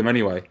we told him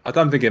anyway. I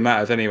don't think it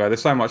matters anyway.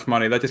 There's so much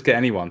money, they just get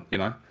anyone.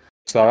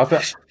 So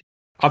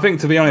I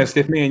think, to be honest,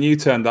 if me and you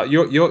turned up,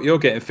 you're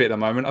getting fit at the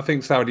moment. I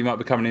think Saudi might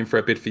be coming in for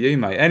a bid for you,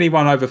 mate.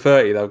 Anyone over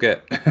 30, they'll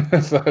get.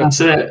 That's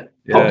it.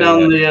 Pop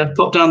down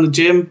the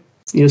gym.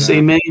 You'll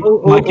see me.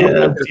 Might get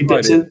a few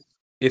bits in.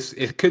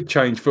 It could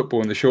change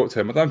football in the short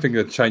term. I don't think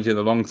it'll change in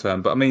the long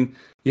term. But I mean,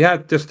 you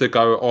had, just to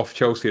go off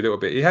Chelsea a little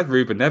bit, you had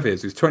Ruben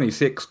Neves, who's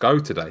 26, go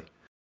today.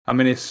 I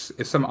mean, it's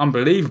some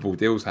unbelievable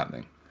deals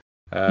happening.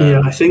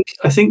 I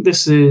think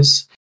this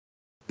is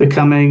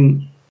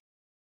becoming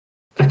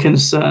a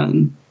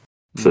concern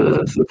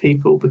for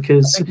people,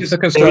 because I think it's a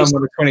concern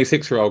when a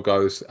 26-year-old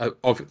goes.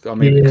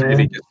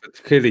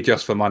 Clearly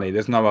just for money.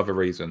 There's no other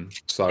reason.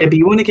 So but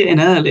you want to get in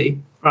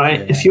early,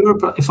 right? Yeah.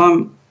 If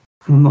I'm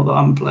not that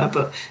I'm a player,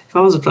 but if I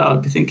was a player,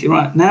 I'd be thinking,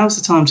 right, now's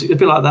the time to. It'd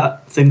be like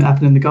that thing that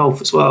happened in the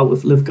golf as well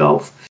with Live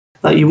Golf.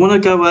 Like, you want to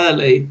go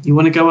early. You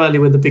want to go early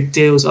where the big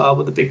deals are,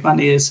 where the big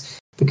money is,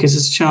 because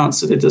there's a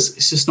chance that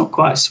it's just not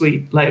quite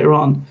sweet later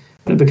on,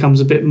 and it becomes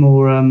a bit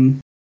more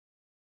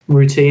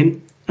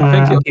routine.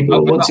 I think people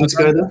are wanting to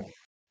go there.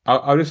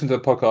 I listened to a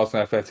podcast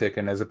on Athletic,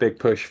 and there's a big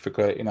push for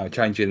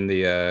changing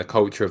the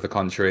culture of the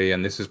country,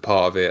 and this is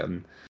part of it.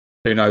 And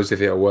who knows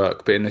if it'll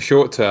work? But in the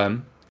short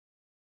term,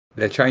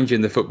 they're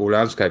changing the football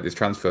landscape this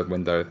transfer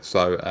window.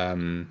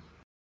 So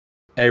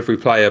every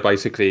player,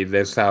 basically,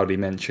 there's Saudi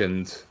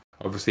mentioned,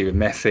 obviously with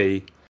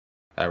Messi,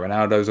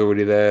 Ronaldo's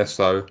already there.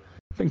 So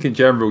I think in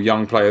general,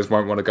 young players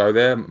won't want to go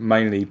there,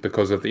 mainly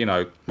because of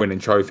winning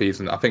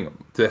trophies, and I think,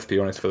 let's be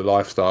honest, for the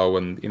lifestyle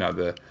and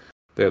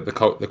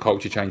the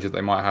culture changes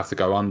they might have to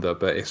go under.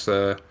 But it's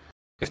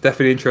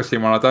definitely an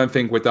interesting one. I don't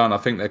think we're done. I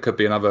think there could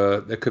be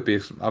another. I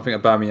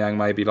think Aubameyang,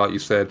 maybe, like you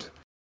said.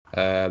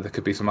 There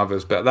could be some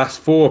others, but that's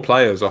 4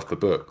 players off the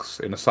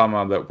books in the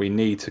summer that we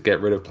need to get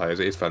rid of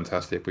players. It is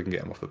fantastic if we can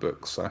get them off the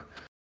books. So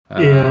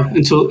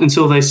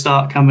until they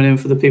start coming in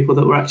for the people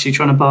that we're actually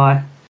trying to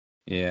buy.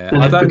 Yeah,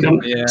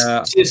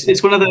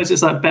 it's one of those.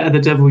 It's like better the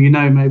devil you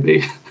know,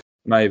 maybe.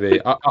 Maybe.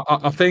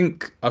 I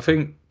think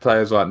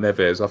players like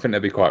Neves, I think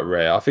they'll be quite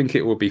rare. I think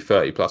it will be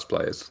 30+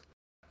 players.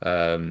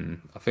 I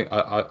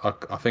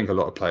think a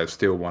lot of players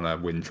still want to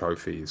win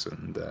trophies,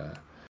 and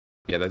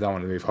they don't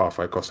want to move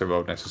halfway across the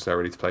world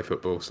necessarily to play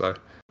football. So,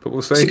 but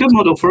we'll see. It's a good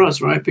model for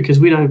us, right? Because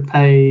we don't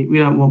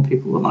want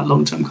people with like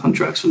long-term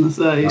contracts from the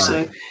 30. No.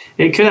 So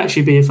it could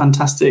actually be a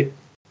fantastic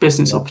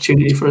business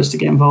opportunity for us to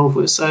get involved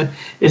with. So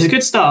it's a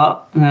good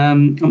start.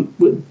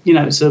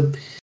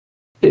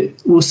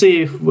 We'll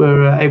see if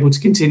we're able to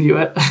continue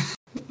it.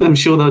 I'm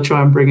sure they'll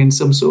try and bring in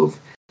some sort of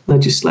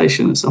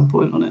legislation at some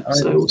point on it.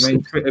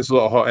 There's a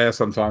lot of hot air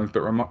sometimes,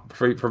 but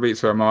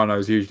Fabrizio Romano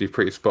is usually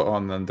pretty spot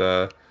on, and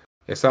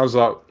it sounds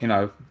like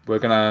we're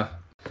gonna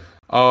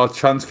our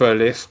transfer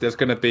list. There's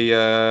going to be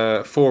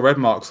 4 red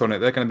marks on it.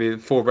 They're going to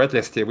be 4 red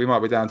lists here. We might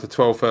be down to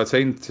 12,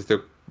 13.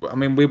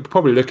 We're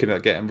probably looking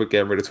at getting rid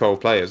of 12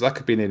 players. That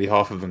could be nearly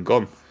half of them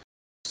gone.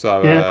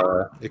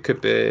 So it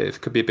could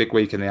be a big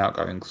week in the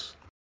outgoings.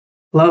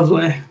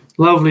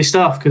 Lovely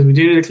stuff, because we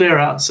do need a clear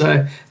out.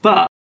 So,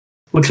 but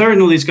we're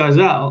clearing all these guys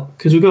out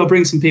because we've got to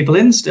bring some people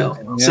in still.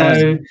 Yeah.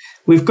 So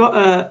we've got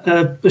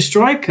a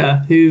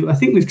striker who I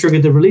think we've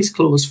triggered the release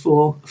clause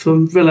for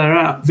from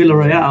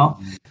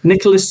Villareal,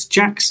 Nicolas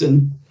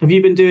Jackson. Have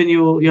you been doing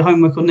your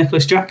homework on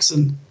Nicolas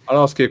Jackson?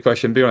 I'll ask you a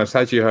question. Be honest,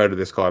 had you heard of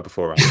this guy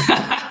before?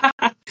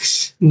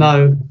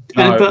 No.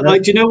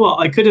 But do you know what?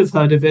 I could have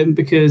heard of him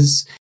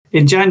because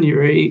in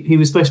January he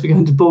was supposed to be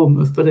going to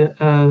Bournemouth, but it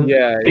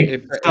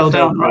fell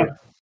down, right?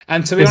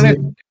 And to be honest,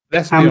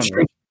 let's be honest.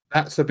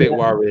 That's a bit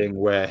worrying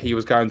where he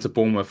was going to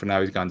Bournemouth and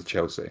now he's going to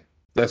Chelsea.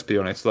 Let's be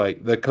honest.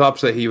 Like the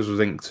clubs that he was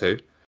linked to,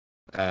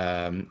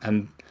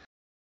 and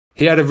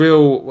he had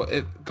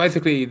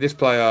basically this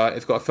player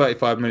has got a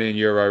 35 million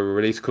euro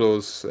release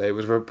clause. It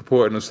was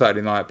reported on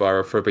Saturday night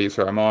by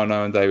Fabrizio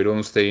Romano and David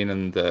Ornstein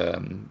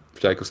and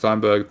Jacob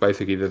Steinberg.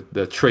 Basically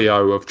the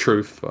trio of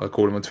truth, I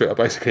call them on Twitter.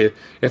 Basically,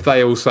 if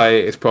they all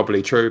say it's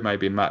probably true,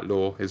 maybe Matt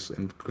Law is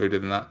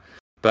included in that.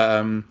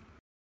 But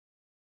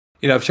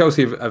if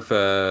Chelsea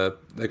they're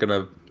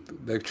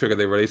trigger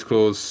their release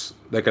clause,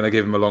 they're going to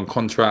give him a long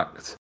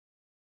contract.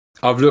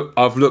 I've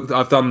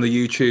done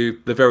the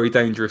very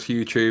dangerous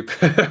YouTube.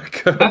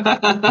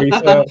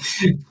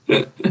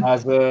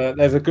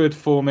 There's a good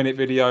 4-minute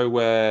video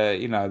where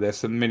there's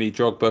some mini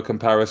Drogba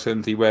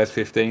comparisons. He wears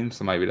 15,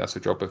 so maybe that's a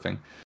Drogba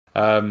thing.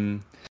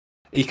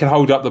 He can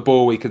hold up the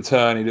ball, he can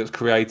turn, he looks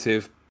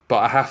creative, but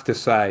I have to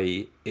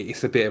say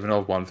it's a bit of an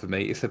odd one for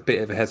me. It's a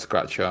bit of a head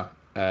scratcher.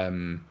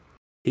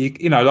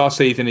 Last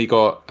season he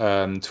got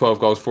 12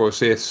 goals, 4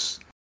 assists,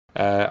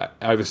 over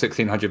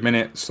 1,600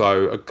 minutes,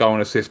 so a goal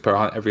and assist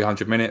every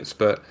 100 minutes.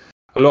 But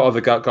a lot of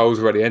the goals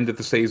were at the end of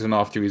the season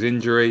after his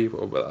injury.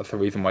 That's the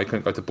reason why he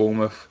couldn't go to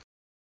Bournemouth.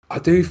 I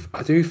do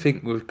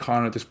think we've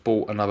kind of just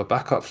bought another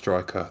backup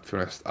striker, to be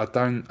honest.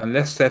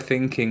 Unless they're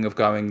thinking of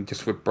going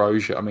just with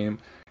Brozier. I mean,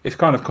 it's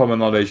kind of common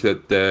knowledge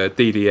that the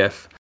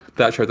DDF,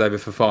 Dacho David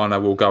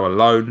Fofana, will go on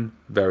loan,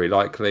 very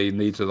likely.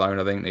 Needs a loan,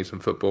 I think, needs some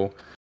football.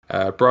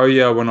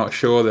 Brozier, we're not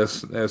sure.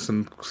 There's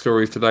some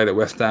stories today that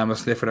West Ham are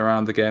sniffing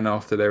around again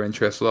after their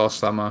interest last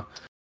summer.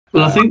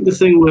 Well, I think the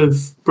thing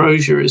with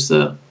Brozier is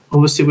that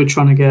obviously we're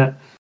trying to get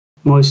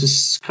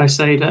Moises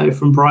Caicedo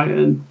from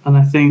Brighton, and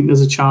I think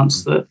there's a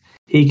chance that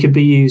he could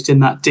be used in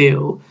that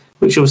deal,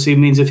 which obviously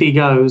means if he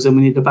goes, then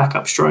we need a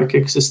backup striker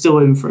because there's still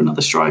room for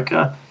another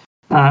striker.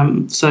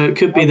 So it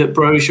could be that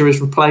Brozier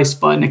is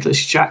replaced by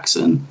Nicolas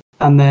Jackson,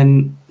 and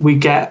then we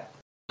get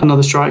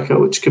another striker,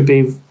 which could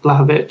be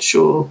Vlahovic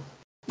or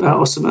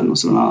Osimhen or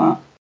something like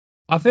that.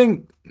 I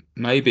think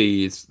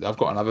maybe I've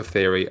got another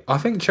theory. I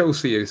think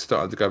Chelsea is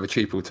starting to go for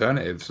cheap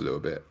alternatives a little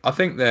bit. I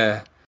think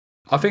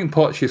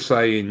Poch is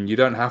saying you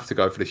don't have to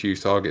go for the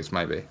huge targets.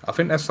 Maybe I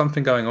think there's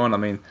something going on. I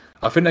mean,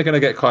 I think they're going to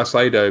get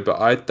Caicedo,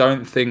 but I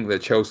don't think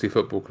that Chelsea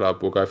Football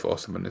Club will go for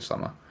Osimhen this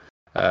summer.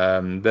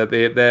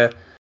 The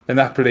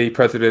Napoli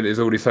president is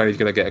already saying he's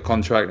going to get a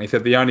contract, and he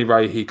said the only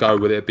way he'd go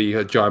with it be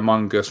a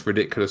ginormous,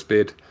 ridiculous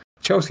bid.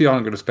 Chelsea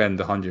aren't going to spend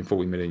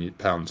 £140 million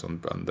on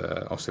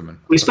Osimhen.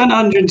 We spent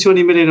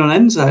 £120 million on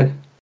Enzo.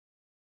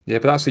 Yeah,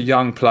 but that's a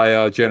young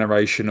player,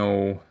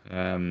 generational.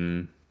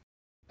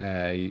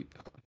 I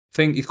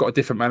think he's got a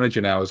different manager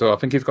now as well. I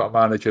think he's got a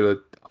manager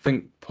that I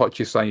think Poch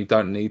is saying you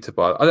don't need to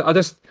buy.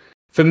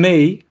 For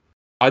me,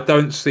 I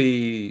don't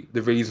see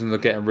the reason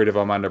of getting rid of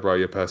Armando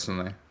Broja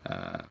personally.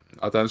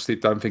 I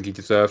don't think he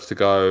deserves to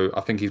go.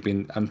 I think he's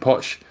been, and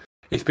Poch.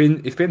 It's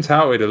been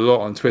touted a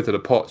lot on Twitter, the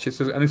Poch,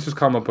 and it's just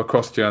come up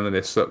across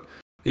journalists that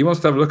he wants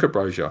to have a look at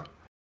Brozier.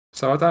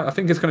 So I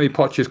think it's going to be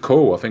Poch's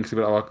call. I think he's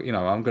going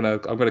to, I'm going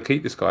to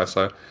keep this guy.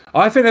 So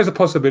I think there's a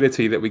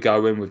possibility that we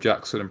go in with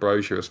Jackson and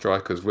Brozier as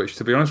strikers, which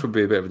to be honest would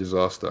be a bit of a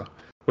disaster.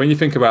 When you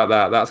think about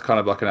that, that's kind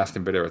of like an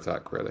Aston Villa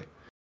attack, really.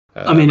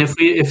 I mean,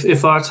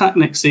 if our attack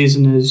next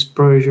season is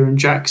Brozier and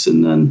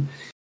Jackson, then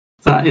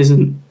that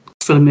isn't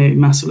filling me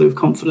massively with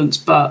confidence.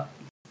 But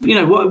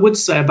what I would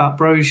say about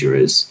Brozier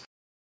is.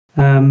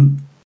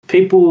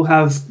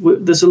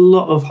 There's a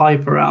lot of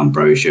hype around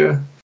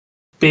Brozier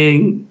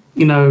being,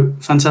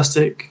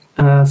 fantastic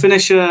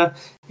finisher.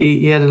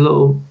 He had a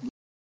little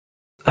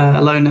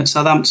loan at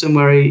Southampton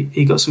where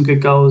he got some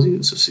good goals. He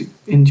was obviously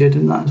injured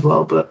in that as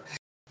well, but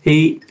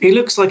he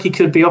looks like he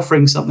could be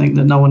offering something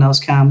that no one else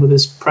can with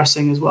his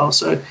pressing as well.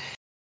 So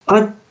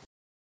I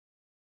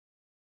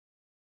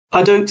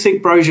don't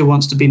think Brozier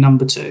wants to be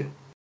number 2.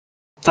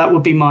 That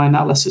would be my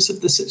analysis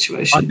of the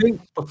situation. I think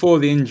before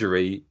the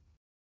injury.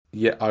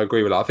 Yeah, I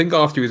agree with that. I think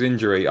after his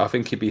injury, I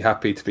think he'd be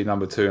happy to be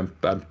number 2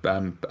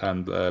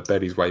 and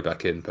bed his way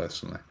back in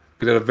personally.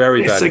 Because had a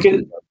very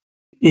bad.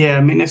 Yeah,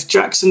 I mean, if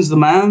Jackson's the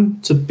man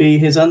to be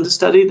his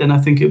understudy, then I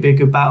think it'd be a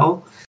good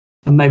battle,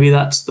 and maybe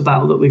that's the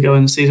battle that we go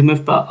in the season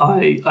with. But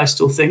I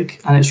still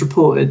think, and it's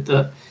reported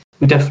that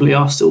we definitely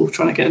are still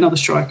trying to get another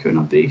striker, and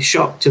I'd be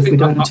shocked if we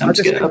don't attempt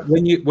to get it.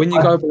 When you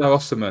go below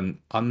Osimhen,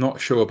 I'm not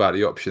sure about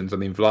the options. I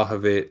mean,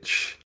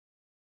 Vlahovic.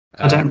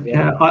 I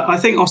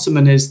think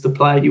Osimhen is the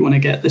player you want to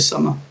get this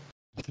summer.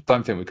 I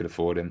don't think we could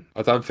afford him.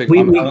 I don't think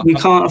we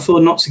can't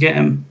afford not to get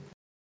him.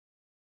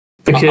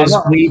 because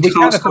we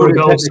can't score a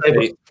goal.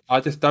 I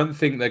just don't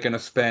think they're going to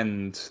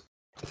spend.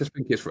 I just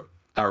think it's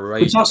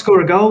outrageous. We can't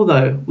score a goal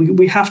though.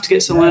 We have to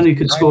get someone who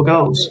can score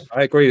goals.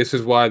 I agree. This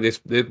is why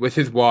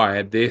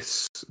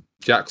this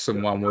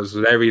Jackson one was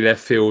very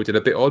left field and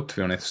a bit odd, to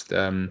be honest.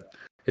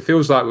 It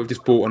feels like we've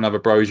just bought another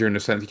Brozier in the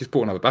sense. We just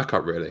bought another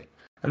backup, really.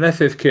 Unless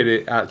this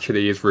kid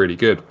actually is really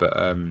good, but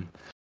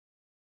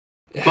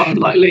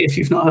unlikely if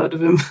you've not heard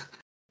of him.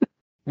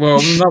 No.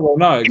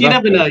 Exactly.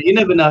 You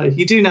never know.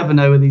 You do never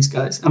know with these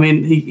guys. I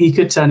mean, he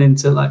could turn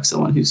into like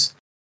someone who's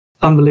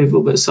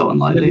unbelievable, but so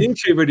unlikely. The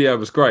YouTube video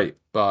was great,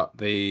 but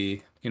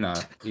he's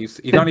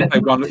only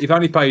played one. He's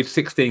only played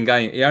 16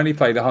 games. He's only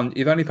played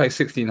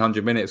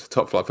 1,600 minutes of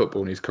top flight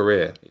football in his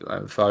career.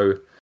 So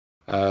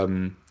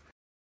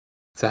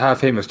to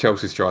have him as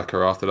Chelsea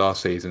striker after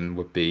last season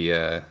would be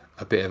a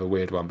bit of a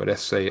weird one. But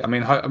let's see. I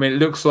mean, it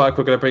looks like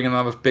we're going to bring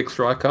another big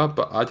striker,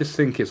 but I just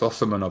think it's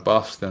Osimhen or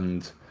bust,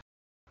 and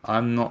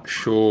I'm not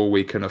sure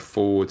we can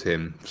afford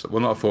him.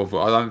 Not afford.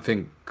 I don't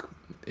think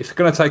it's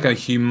going to take a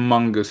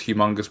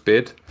humongous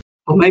bid.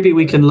 Or maybe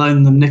we can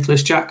loan them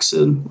Nicolas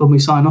Jackson when we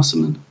sign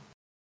Osimhen.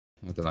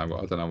 I don't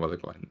know what they're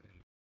going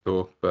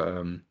for,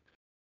 but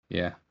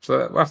yeah.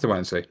 So we'll have to wait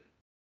and see.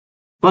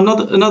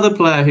 Well, another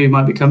player who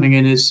might be coming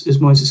in is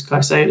Moises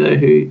Caicedo,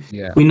 who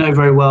we know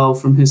very well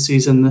from his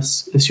season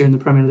this year in the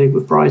Premier League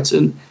with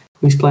Brighton.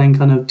 He's playing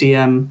kind of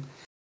DM.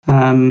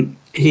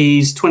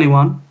 He's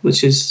 21,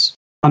 which is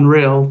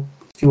unreal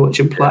if you watch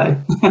him play.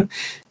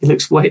 He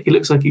looks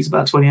like he's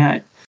about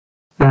 28.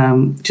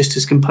 Just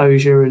his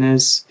composure and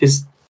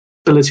his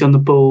ability on the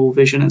ball,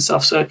 vision and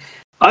stuff. So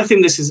I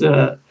think this is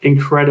an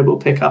incredible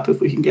pickup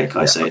if we can get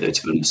Caicedo,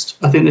 to be honest.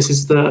 I think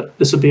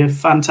this will be a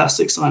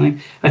fantastic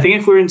signing. I think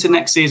if we're into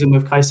next season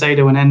with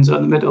Caicedo and Enzo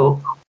in the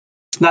middle,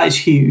 that is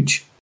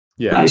huge.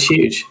 Yeah. That is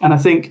huge. And I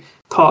think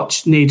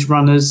Poch needs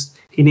runners.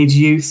 He needs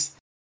youth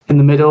in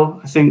the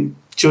middle. I think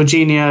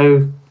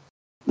Jorginho,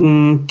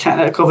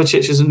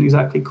 Kovacic isn't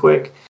exactly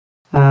quick.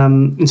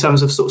 In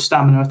terms of sort of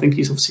stamina, I think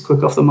he's obviously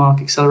quick off the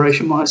mark,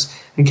 acceleration-wise,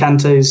 and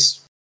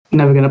Kante's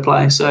never going to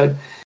play. So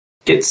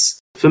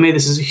for me,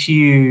 this is a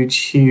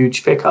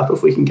huge pickup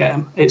if we can get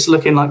him. It's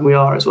looking like we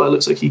are as well. It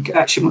looks like he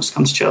actually wants to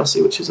come to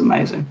Chelsea, which is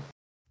amazing.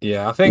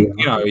 Yeah, I think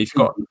he's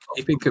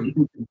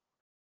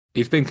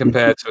been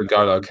compared to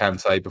N'Golo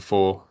Kante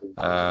before.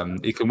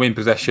 He can win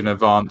possession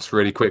advance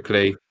really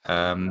quickly.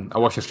 I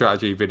watched a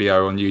strategy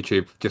video on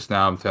YouTube just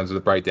now in terms of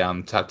the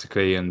breakdown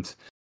tactically, and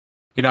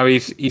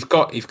he's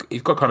got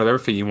kind of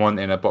everything you want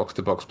in a box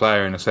to box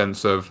player in a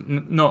sense of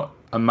not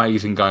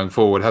amazing going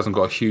forward, hasn't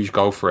got a huge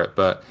goal for it,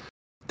 but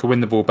can win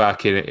the ball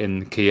back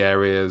in key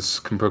areas,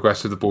 can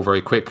progress with the ball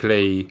very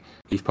quickly.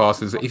 He's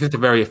just a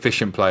very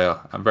efficient player,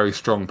 a very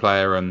strong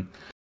player, and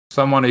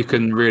someone who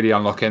can really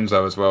unlock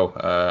Enzo as well.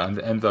 And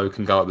Enzo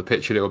can go up the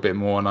pitch a little bit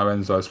more. I know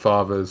Enzo's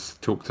father's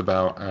talked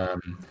about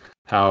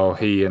how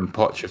he and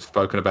Poch have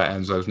spoken about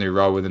Enzo's new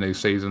role in the new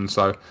season.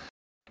 So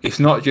it's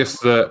not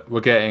just that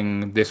we're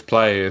getting this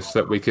player; it's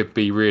that we could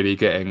be really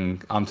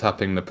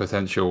untapping the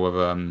potential of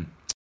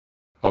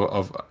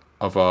our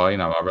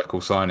our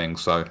record signings.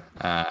 So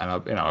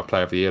and our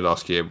player of the year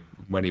last year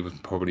when he was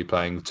probably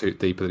playing too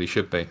deeper than he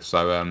should be.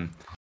 So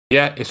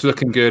it's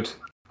looking good.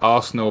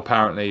 Arsenal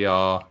apparently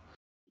are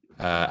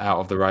out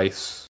of the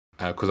race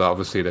because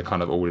obviously they're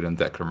kind of all in on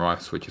Declan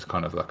Rice, which is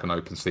kind of like an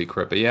open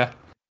secret. But yeah,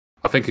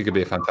 I think it could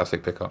be a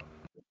fantastic pickup.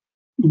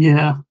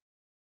 Yeah,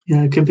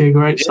 it could be a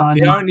great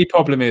signing. The only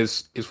problem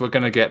is we're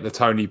going to get the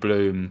Tony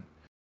Bloom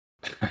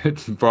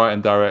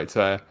Brighton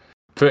director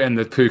putting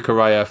the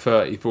Pucaraya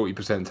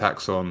 30-40%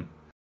 tax on.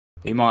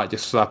 He might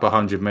just slap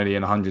 100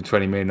 million,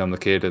 120 million on the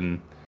kid,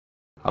 and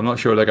I'm not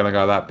sure they're going to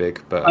go that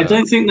big. But I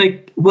don't think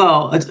they.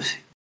 Well,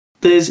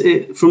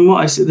 from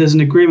what I see, there's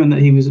an agreement that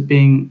he was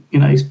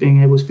he's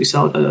being able to be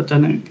sold. I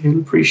don't know. He'll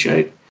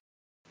appreciate.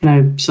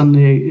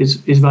 Suddenly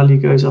his value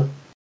goes up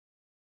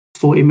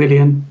 40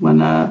 million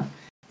when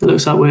it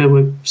looks like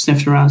we're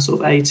sniffing around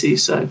sort of 80.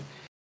 So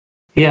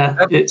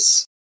yeah,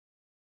 it's.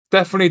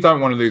 Definitely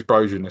don't want to lose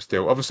Brozier in this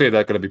deal. Obviously,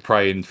 they're going to be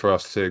praying for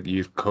us to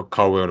use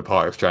Colwill in a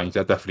part exchange.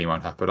 That definitely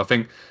won't happen. I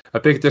think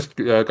going back to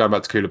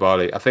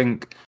Koulibaly, I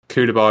think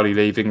Koulibaly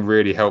leaving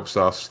really helps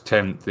us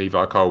tempt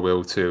Levi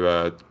Colwill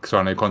to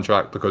sign a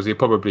contract because he'll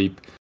probably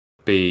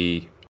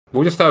be.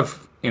 We'll just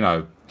have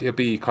he'll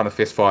be kind of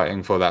fist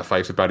fighting for that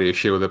face of Brady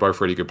Shield. They're both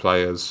really good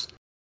players,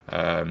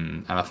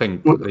 and I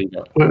think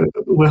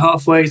we're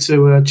halfway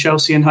to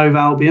Chelsea and Hove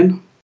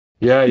Albion.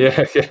 Yeah,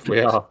 we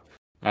are,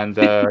 and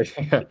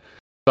yeah.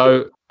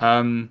 So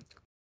we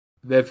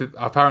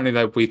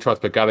tried to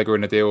put Gallagher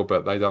in the deal,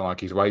 but they don't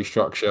like his wage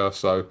structure.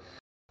 So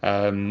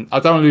I don't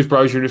want to lose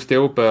Brozier in this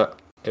deal, but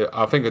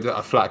I think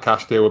a flat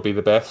cash deal would be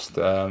the best,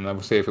 and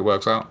we'll see if it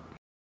works out.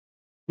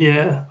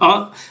 Yeah,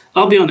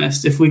 I'll be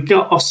honest. If we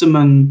got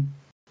Osimhen,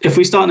 if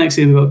we start next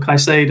season, we've got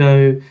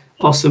Caicedo,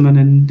 Osimhen,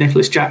 and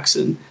Nicolas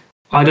Jackson.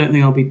 I don't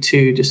think I'll be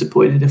too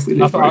disappointed if we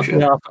lose Brozier.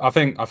 Yeah, I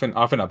think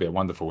that'd be a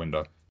wonderful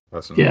window.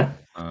 Personally. Yeah.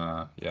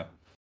 Yeah.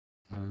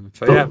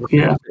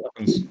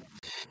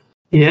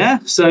 Yeah.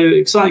 So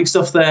exciting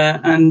stuff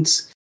there, and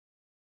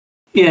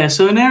Yeah,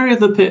 so an area of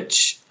the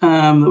pitch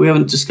that we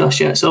haven't discussed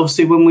yet. So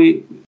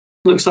obviously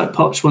looks like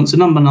Poch wants a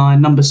number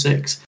 9, number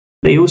 6,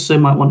 but he also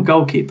might want a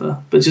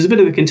goalkeeper, which is a bit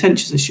of a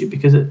contentious issue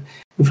because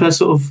we've heard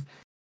sort of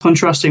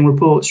contrasting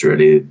reports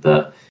really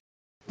that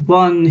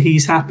one,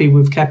 he's happy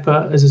with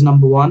Kepa as his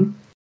number 1,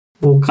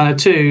 or kind of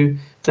 2,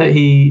 that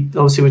he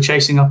obviously we're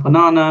chasing up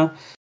Onana.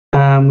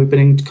 We've been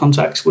in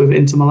contact with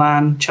Inter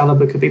Milan.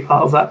 Chalobah could be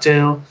part of that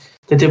deal.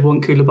 They did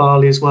want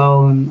Koulibaly as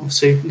well, and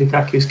obviously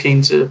Lukaku's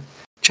keen to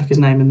chuck his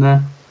name in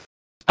there.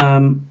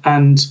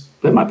 And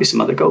there might be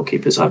some other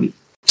goalkeepers. I haven't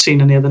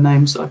seen any other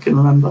names that I can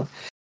remember.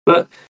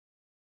 But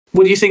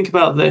what do you think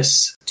about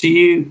this?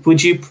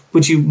 Would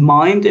you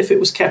mind if it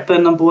was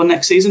Kepa number 1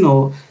 next season,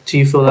 or do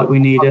you feel like we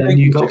need a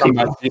new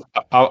goalkeeper?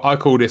 I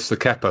call this the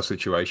Kepa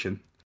situation.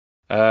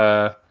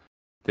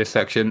 This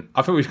section.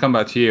 I think we should come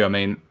back to you. I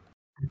mean,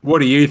 what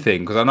do you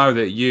think? Because I know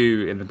that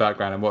you, in the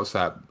background in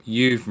WhatsApp,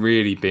 you've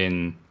really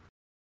been...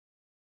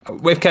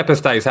 With Kepa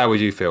stays, how would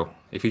you feel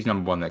if he's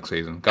number 1 next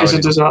season? It's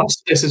a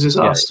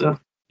disaster.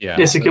 Yeah.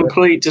 It's a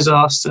complete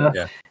disaster.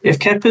 Yeah. If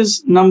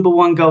Kepa's number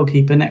 1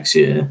 goalkeeper next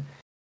year,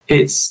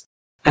 it's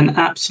an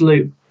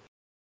absolute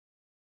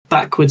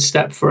backward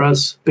step for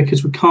us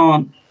because we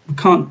can't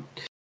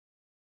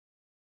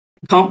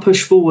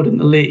push forward in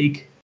the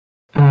league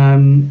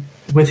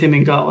with him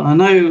in goal. And I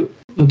know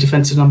the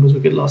defensive numbers were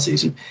good last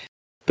season,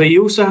 but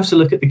you also have to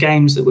look at the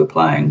games that we're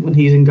playing when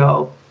he's in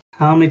goal.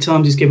 How many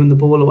times he's given the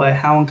ball away,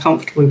 how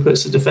uncomfortable he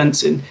puts the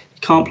defence in. He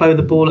can't play with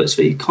the ball at his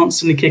feet,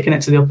 constantly kicking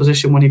it to the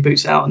opposition when he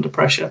boots out under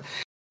pressure.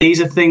 These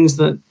are things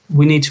that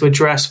we need to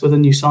address with a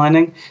new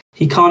signing.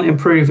 He can't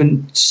improve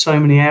in so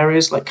many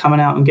areas, like coming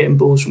out and getting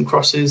balls from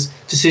crosses,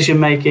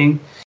 decision-making.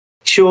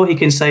 Sure, he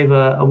can save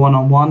a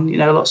one-on-one. You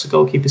know, lots of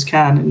goalkeepers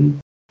can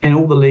in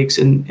all the leagues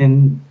in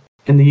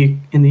the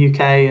UK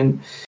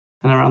and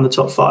around the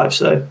top 5.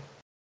 So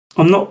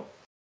I'm not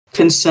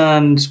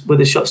concerned with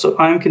his shot stop.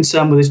 I am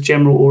concerned with his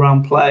general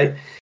all-round play.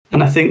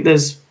 And I think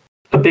there's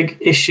a big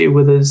issue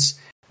with us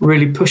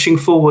really pushing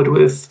forward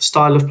with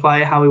style of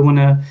play, how we want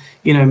to,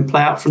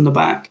 play out from the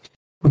back.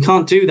 We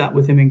can't do that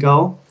with him in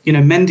goal.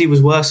 Mendy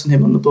was worse than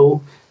him on the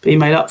ball, but he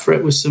made up for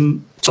it with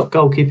some top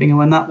goalkeeping. And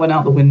when that went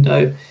out the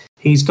window,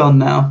 he's gone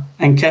now.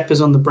 And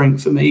Kepa's on the brink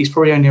for me. He's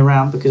probably only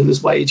around because of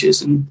his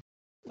wages and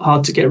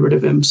hard to get rid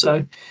of him.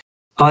 So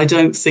I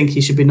don't think he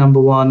should be number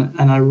 1.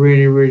 And I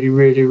really, really,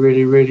 really,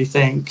 really, really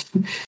think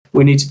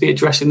we need to be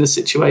addressing the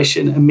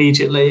situation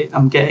immediately.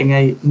 I'm getting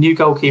a new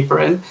goalkeeper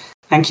in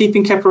and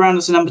keeping Kepa around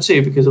as a number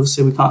 2 because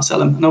obviously we can't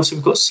sell him. And also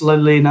we've got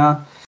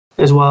Slolina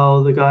as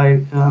well, the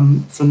guy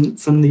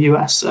from the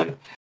US. So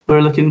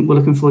we're looking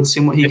forward to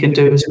seeing what he can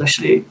do,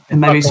 especially in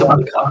maybe some of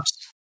the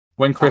cups.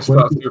 When Chris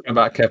starts talking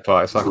about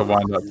Kepa, it's like a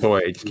wind-up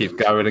toy. He just keeps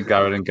going and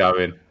going and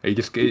going.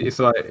 It's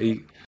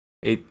like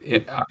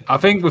I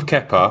think with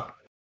Kepa,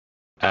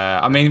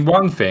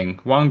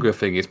 one good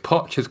thing is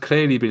Poch has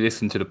clearly been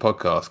listening to the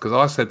podcast because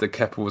I said that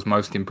Kepa was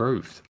most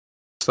improved.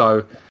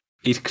 So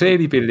he's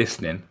clearly been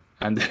listening.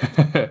 And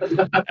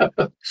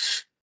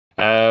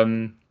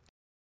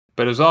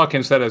but as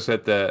Arkin said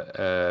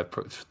that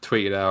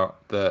tweeted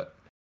out that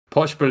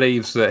Poch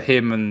believes that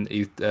him and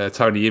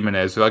Tony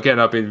Jimenez, who again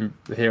I've been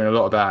hearing a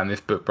lot about in this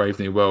book, Brave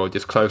New World,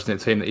 just close-knit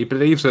team, that he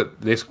believes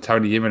that this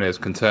Tony Jimenez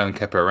can turn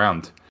Kepa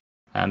around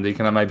and he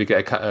can maybe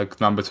get a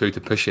number 2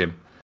 to push him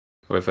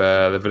with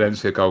the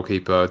Valencia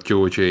goalkeeper,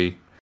 Georgie,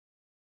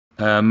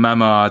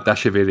 Mama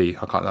Dashvili.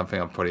 I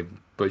think I've probably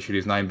butchered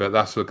his name, but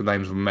that's what the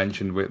names were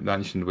mentioned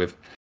with.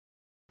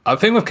 I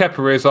think with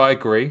Kepa is, I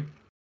agree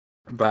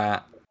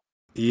that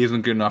he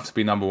isn't good enough to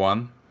be number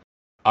 1.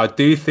 I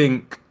do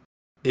think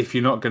if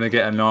you're not going to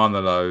get a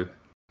Nanalo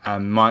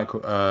and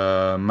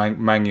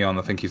Magnon,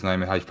 I think his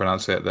name is how you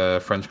pronounce it,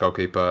 the French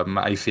goalkeeper,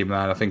 AC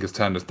Milan, I think has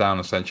turned us down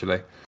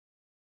essentially.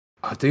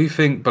 I do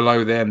think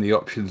below them the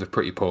options are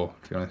pretty poor,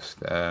 to be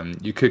honest.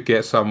 You could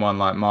get someone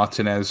like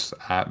Martinez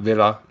at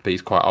Villa, but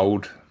he's quite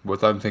old. I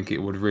don't think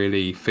it would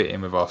really fit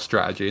in with our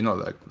strategy.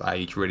 Not that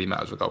age really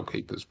matters with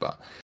goalkeepers, but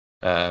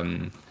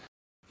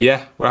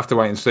yeah, we'll have to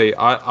wait and see.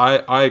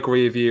 I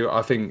agree with you.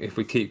 I think if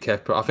we keep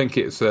Kepa, I think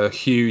it's a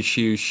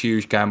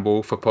huge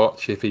gamble for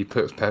Poch if he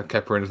puts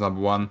Kepa in as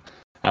number 1,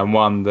 and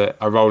one that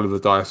a roll of the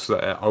dice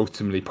that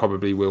ultimately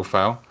probably will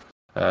fail.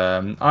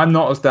 I'm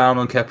not as down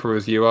on Kepa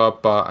as you are,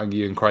 and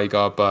you and Craig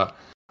are, but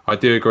I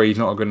do agree he's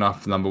not good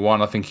enough for number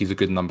 1. I think he's a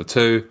good number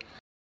 2.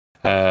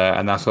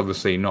 And that's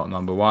obviously not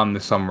number 1.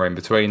 There's somewhere in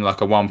between, like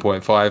a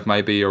 1.5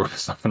 maybe, or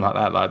something like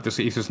that. Like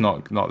he's just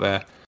not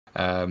there.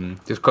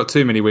 Just got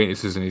too many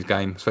weaknesses in his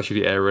game,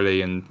 especially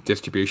aerially and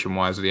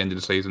distribution-wise at the end of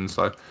the season.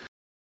 So,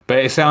 but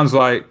it sounds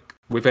like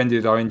we've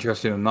ended our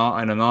interest in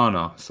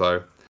Onana.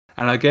 So,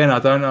 and again, I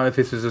don't know if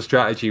this is a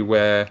strategy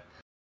where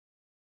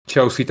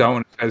Chelsea don't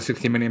want to spend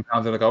 £60 million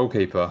on a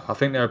goalkeeper. I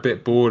think they're a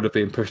bit bored of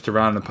being pushed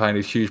around and paying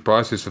these huge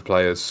prices for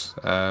players.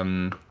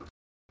 I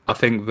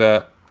think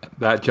that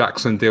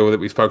Jackson deal that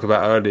we spoke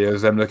about earlier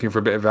is them looking for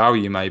a bit of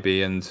value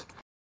maybe, and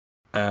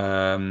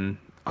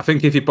I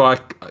think if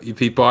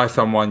you buy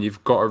someone,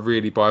 you've got to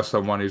really buy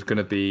someone who's going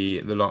to be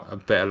a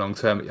better long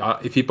term.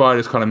 If you buy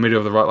this kind of middle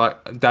of the right,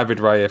 like David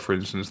Raya, for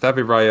instance,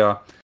 David Raya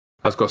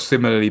has got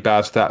similarly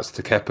bad stats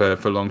to Kepa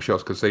for long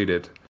shots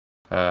conceded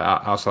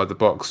outside the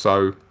box.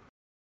 So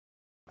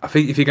I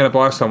think if you're going to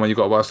buy someone, you've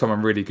got to buy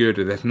someone really good.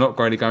 And if not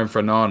really going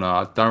for Nana,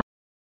 I don't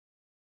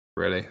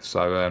really.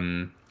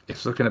 So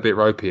it's looking a bit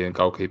ropey in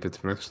goalkeeper,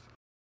 to be honest.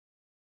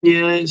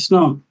 Yeah, it's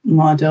not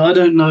my idea. I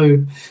don't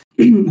know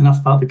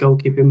enough about the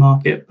goalkeeping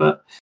market,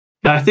 but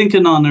yeah, I think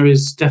Onana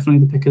is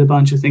definitely the pick of the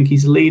bunch. I think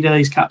he's a leader.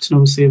 He's captain,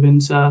 obviously, of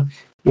Inter.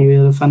 He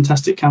had a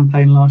fantastic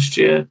campaign last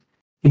year.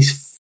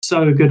 He's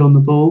so good on the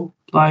ball,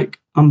 like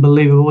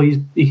unbelievable.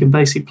 He can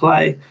basically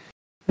play.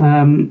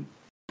 And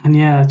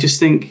yeah, I just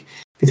think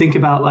if you think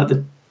about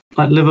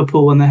like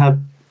Liverpool when they had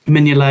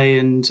Mignolet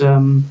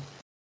and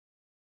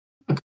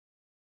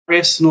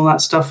Chris and all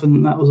that stuff,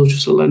 and that was all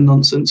just a load of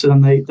nonsense.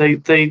 And then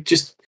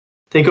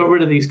they got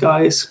rid of these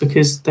guys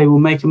because they will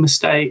make a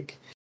mistake,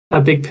 a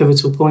big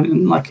pivotal point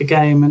in like a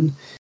game, and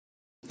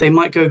they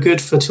might go good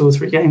for 2 or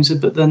 3 games,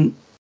 but then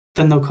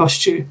they'll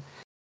cost you.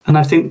 And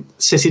I think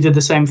City did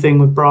the same thing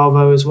with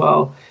Bravo as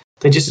well.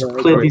 They just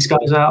cleared these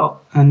guys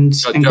out and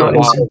got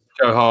into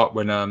Joe Hart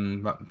when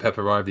Pep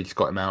arrived, he just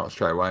got him out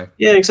straight away.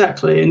 Yeah,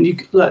 exactly. And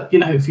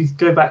if you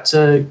go back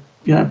to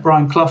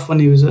Brian Clough when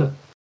he was at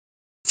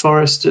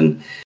Forest,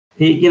 and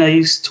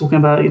he's talking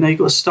about you've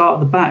got to start at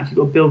the back, you've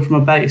got to build from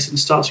a base, and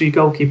it starts with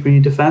your goalkeeper and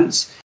your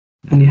defence,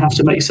 and you have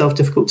to make yourself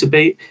difficult to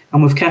beat.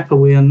 And with Kepa,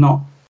 we are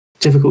not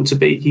difficult to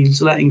beat.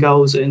 He's letting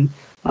goals in,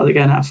 like they're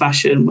going out of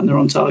fashion when they're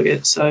on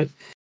target. So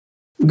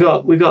we've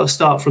got to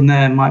start from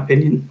there, in my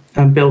opinion,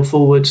 and build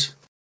forward.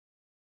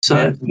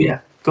 So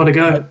got to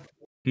go.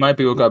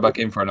 Maybe we'll go back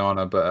in for an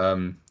honour, but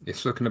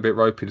it's looking a bit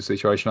ropey, the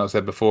situation I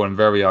said before, and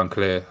very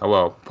unclear. Oh,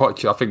 well,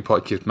 Poch, I think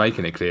Poch is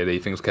making it clear that he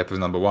thinks Kepa's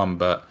number one,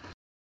 but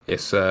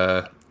it's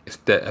a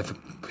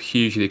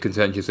hugely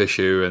contentious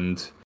issue,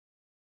 and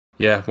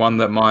one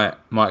that might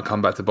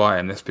come back to bite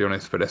him, let's be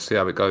honest, but let's see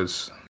how it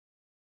goes.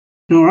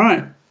 All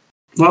right.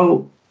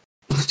 Well,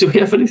 do we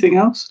have anything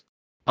else?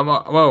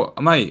 Well,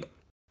 mate,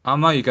 I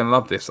know you're going to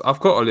love this. I've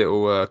got a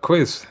little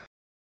quiz.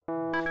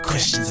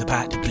 Questions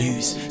about the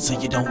blues, so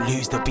you don't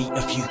lose. There'll be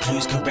a few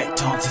clues,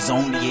 correct answers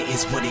only. It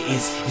is what it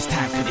is. It's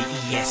time for the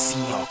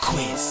ESCR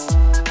quiz.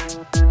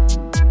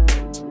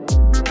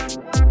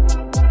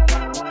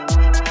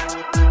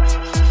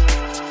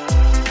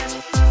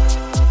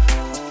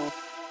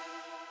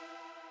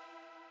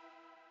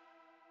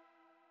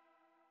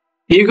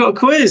 You got a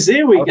quiz.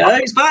 Here we go.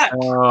 He's back.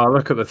 Oh,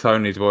 look at the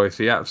Tony's voice.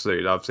 He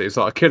absolutely loves it. It's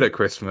like a kid at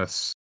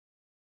Christmas.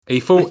 He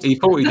thought he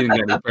didn't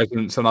get any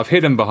presents, and I've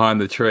hidden behind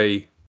the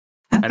tree.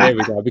 And here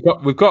we go.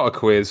 We've got a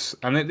quiz,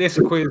 and this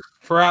quiz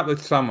throughout the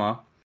summer,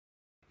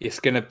 it's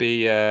going to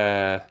be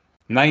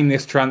name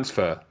this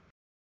transfer.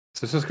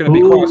 So it's just going to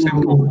be quite a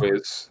simple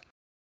quiz.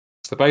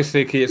 So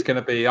basically, it's going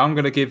to be I'm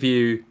going to give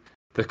you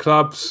the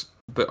clubs,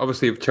 but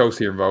obviously with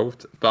Chelsea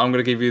involved. But I'm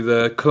going to give you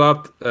the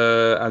club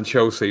and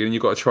Chelsea, and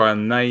you've got to try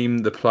and name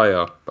the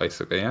player,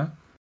 basically. Yeah.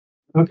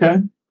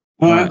 Okay.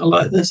 All right. I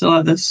like this.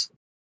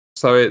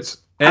 So it's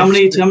how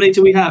many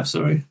do we have?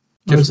 Sorry.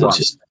 Just one.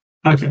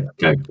 Okay,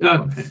 go.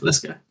 Okay,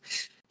 let's go.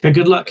 Okay,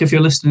 good luck if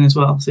you're listening as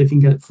well. See if you can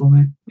get it for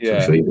me. Yeah.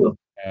 I'm sure you will.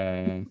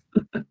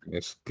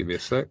 Let's give me a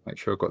sec. Make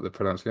sure I've got the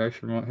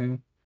pronunciation right here.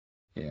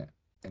 Yeah.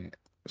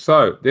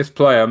 So this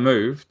player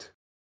moved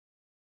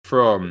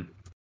from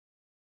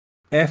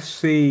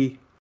FC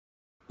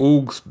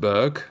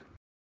Augsburg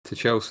to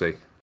Chelsea.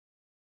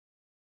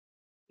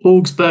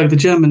 Augsburg, the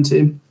German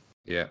team.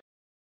 Yeah.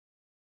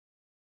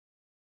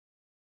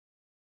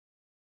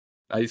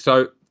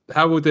 So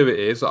how we'll do it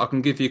is I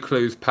can give you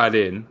clues pad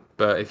in,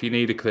 but if you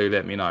need a clue,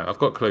 let me know. I've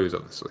got clues,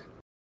 obviously.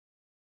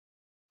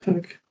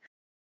 Okay.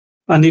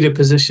 I need a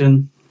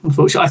position.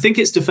 Unfortunately, I think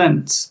it's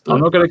defence. But...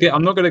 I'm not going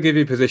to give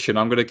you position.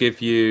 I'm going to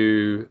give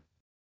you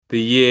the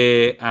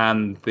year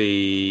and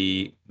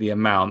the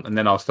amount, and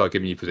then I'll start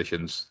giving you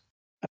positions.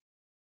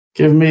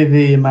 Give me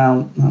the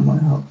amount. That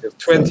might help.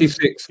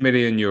 26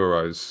 million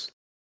euros.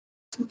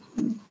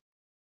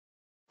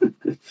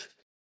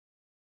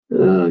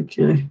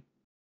 Okay.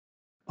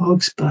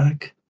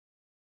 Augsburg.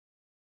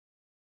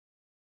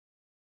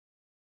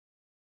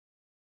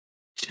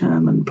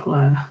 German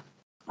player.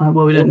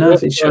 Well, we don't know if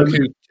he's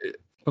German.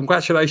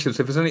 Congratulations.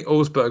 If there's any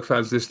Augsburg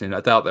fans listening,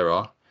 I doubt there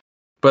are.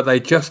 But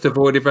they just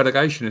avoided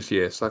relegation this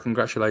year, so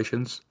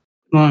congratulations.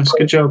 Nice,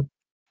 good job.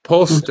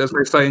 Post, as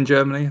they say in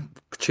Germany.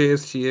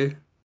 Cheers to you.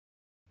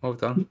 Well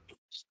done.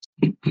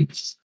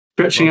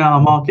 Stretching out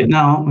our market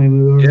now, aren't we?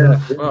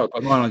 Well,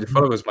 got 900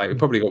 followers, mate. We've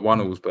probably got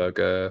one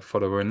Augsburg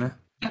follower in there.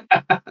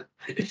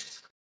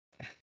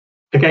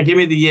 Okay, give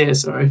me the year,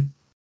 sorry.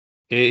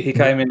 He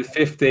came in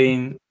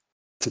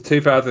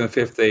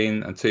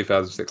 2015 and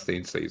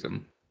 2016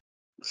 season.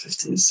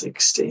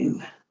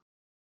 15-16.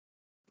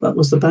 That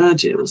was the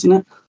bad year,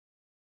 wasn't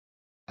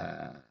it?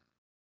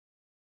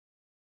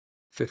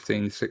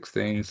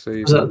 15-16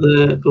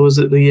 season. Was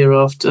it the year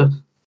after?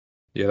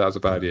 Yeah, that was a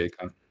bad year,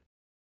 Cam.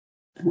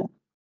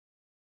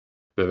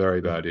 The very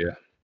bad year.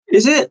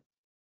 Is it?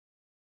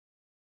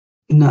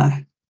 No.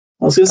 I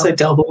was going to say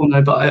Del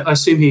Horno, but I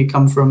assume he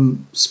come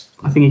from...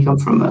 I think he come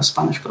from a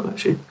Spanish club,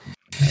 actually.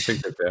 I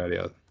think they're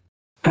earlier.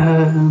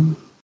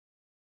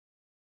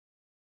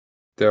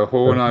 Del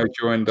Horno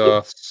joined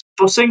us...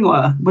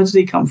 Bosingwa, where did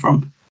he come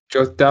from?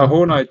 Del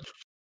Horno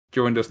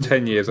joined us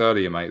 10 years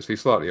earlier, mate, so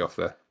he's slightly off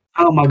there.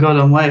 Oh my God,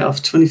 I'm way off.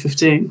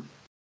 2015.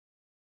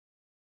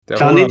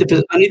 I need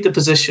the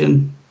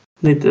position.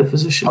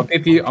 I'll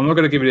give you... I'm not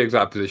going to give you the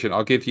exact position.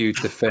 I'll give you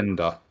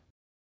defender.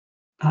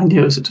 I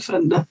knew it was a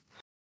defender.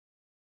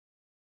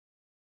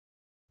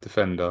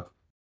 Defender.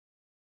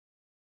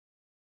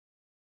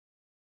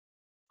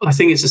 I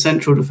think it's a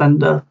central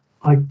defender.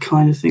 I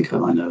kind of think I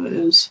might know who it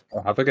is.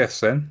 I'll have a guess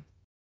then.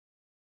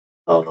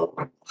 Oh.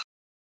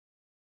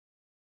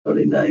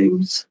 Sorry,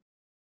 names.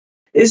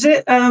 Is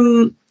it...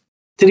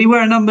 Did he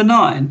wear a number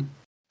 9?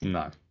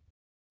 No.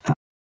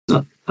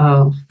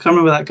 Oh, can't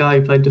remember that guy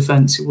who played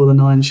defence who wore the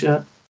 9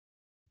 shirt.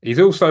 He's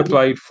also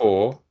played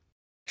for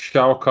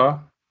Schalke,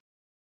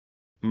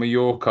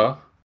 Mallorca,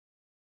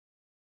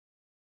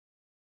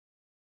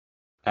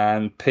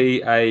 and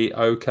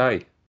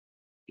PAOK.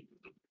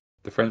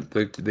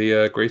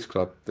 The Greece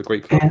club, the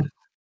Greek club. Yeah.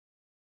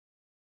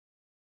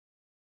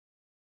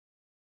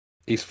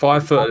 He's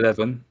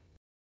 5'11".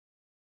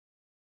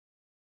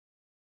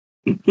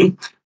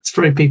 It's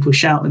three people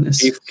shouting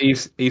this.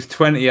 He's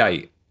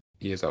 28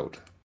 years old.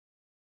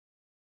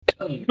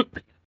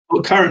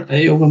 Well,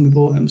 currently, or when we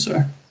bought him,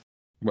 sorry.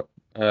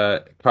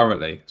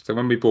 Currently. So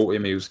when we bought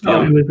him, he was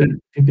young.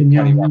 He'd been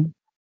young. 21.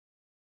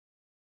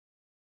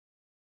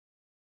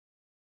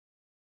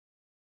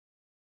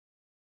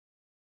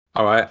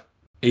 All right.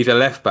 He's a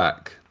left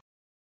back.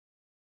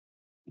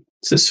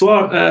 So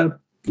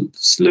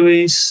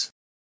Luis.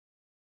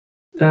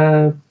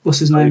 What's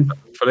his name?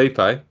 Felipe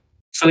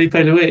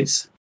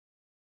Luis.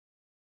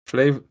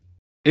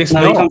 It's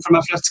no, not. He come from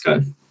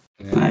Atletico.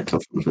 Yeah. No, he come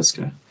from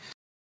Atletico.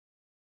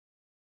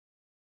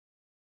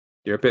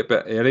 You're a bit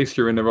better. At least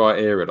you're in the right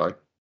era, though.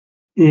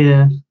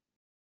 Yeah.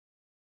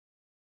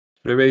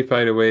 Felipe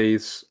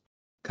Luis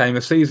came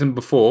a season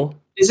before.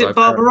 Is it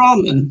Baba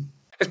Rahman?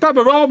 It's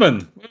Baba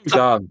Rahman. Well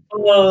done.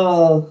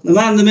 Oh, the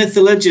man, the myth,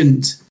 the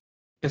legend.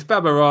 It's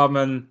Baba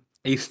Rahman.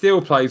 He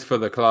still plays for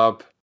the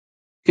club.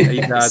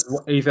 Yes.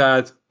 He's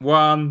had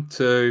 1,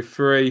 2,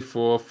 3,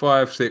 4,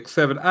 5, 6,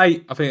 7,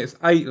 8. I think it's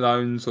 8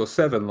 loans or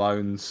 7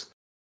 loans.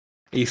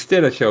 He's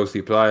still a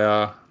Chelsea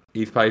player.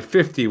 He's played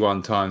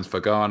 51 times for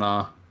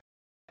Ghana.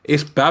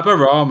 It's Baba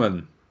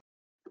Rahman.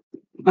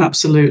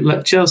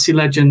 Absolute Chelsea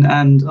legend,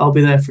 and I'll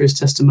be there for his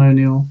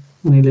testimonial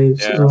when he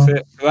leaves. Yeah, that's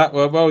it.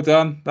 Well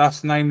done.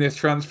 That's name this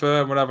transfer,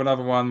 and we'll have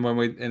another one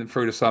when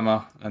through the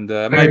summer, and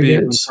maybe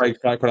even Craig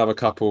could have a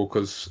couple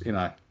because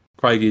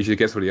Craig usually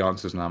gets all the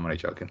answers. No, I'm only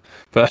joking.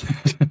 But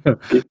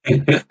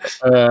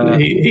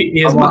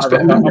he has much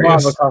better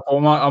memories.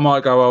 I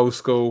might go old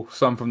school.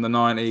 Some from the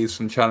 90s,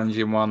 some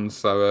challenging ones.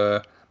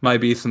 So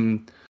maybe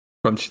some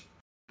from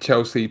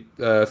Chelsea,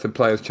 some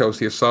players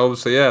Chelsea have sold.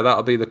 So yeah,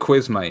 that'll be the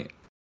quiz, mate.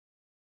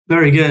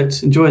 Very good.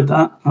 Enjoyed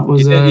that. That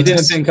was. You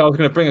didn't think I was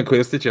going to bring a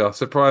quiz, did you? I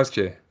surprised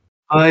you.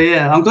 Oh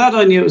yeah, I'm glad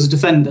I knew it was a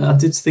defender. I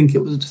did think it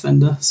was a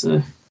defender.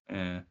 So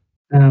yeah.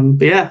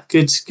 But yeah,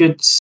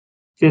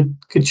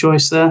 good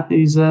choice there.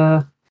 He's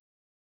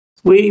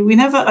we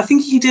never. I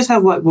think he did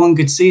have like one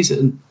good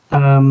season.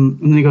 And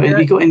then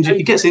he got injured.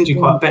 He gets injured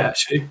quite a bit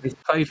actually. He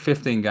played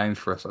 15 games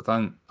for us. I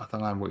don't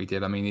know what he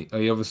did. I mean,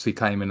 he obviously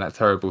came in that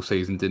terrible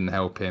season, didn't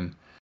help him.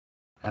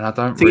 And I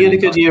think he had a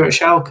good year at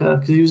Schalke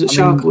because he was at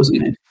Schalke,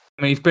 wasn't he?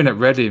 I mean, he's been at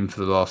Reading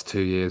for the last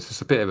 2 years.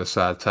 It's a bit of a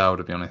sad tale,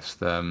 to be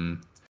honest.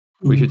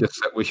 We should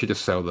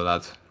just sell the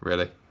lad,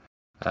 really.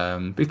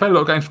 But he's played a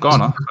lot of games for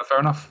Ghana, so fair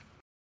enough.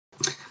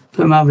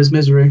 Put him out of his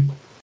misery.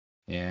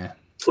 Yeah.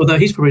 Although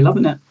he's probably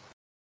loving it.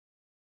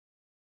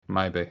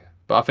 Maybe.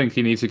 But I think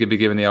he needs to be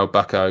given the old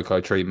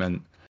Bakayoko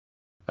treatment.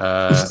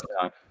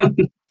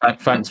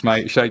 Thanks,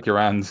 mate. Shake your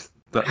hand.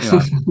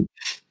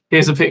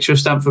 Here's a picture of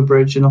Stamford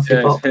Bridge and off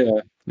you pop.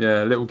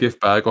 Yeah, little gift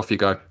bag, off you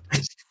go.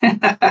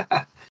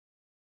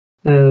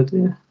 Oh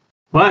dear.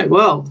 Right,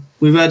 well,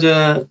 we've had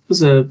it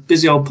was a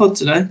busy old pod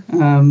today.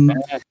 And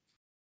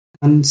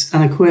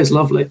a quiz,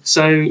 lovely.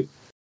 So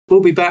we'll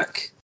be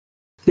back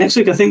next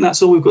week. I think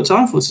that's all we've got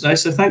time for today.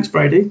 So thanks,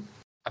 Brady.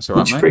 That's all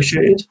right, much mate.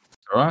 Appreciated.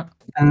 All right.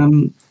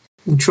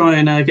 We'll try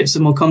and get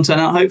some more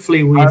content out.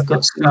 Hopefully we've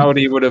got some...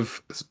 Saudi would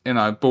have,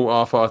 bought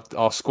off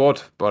our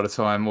squad by the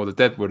time, or the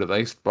dead would at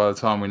least, by the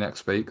time we next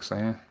speak. So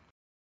yeah.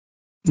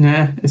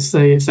 Yeah, if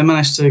they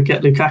manage to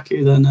get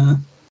Lukaku, then I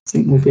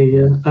think we'll be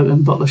opening a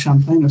bottle of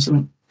champagne or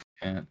something.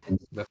 Yeah,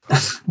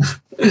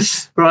 definitely.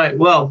 Right,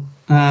 well,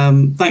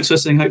 thanks for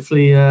listening.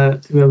 Hopefully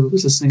whoever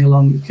was listening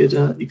along, you could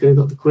have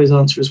got the quiz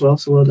answer as well.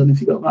 So well done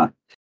if you got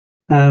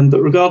that.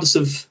 But regardless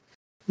of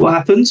what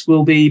happens,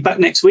 we'll be back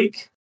next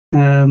week.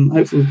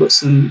 Hopefully we've got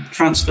some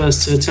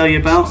transfers to tell you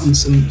about and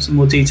some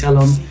more detail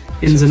on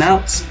ins and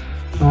outs.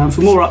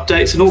 For more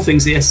updates and all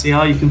things the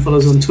SCR, you can follow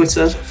us on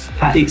Twitter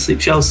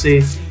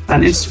 @EatSleepChelsea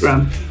and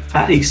Instagram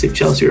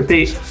 @EatSleepChelsea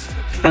Repeat.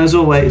 And as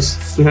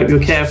always, we hope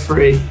you're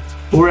carefree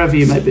wherever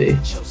you may be.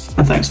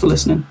 And thanks for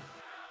listening.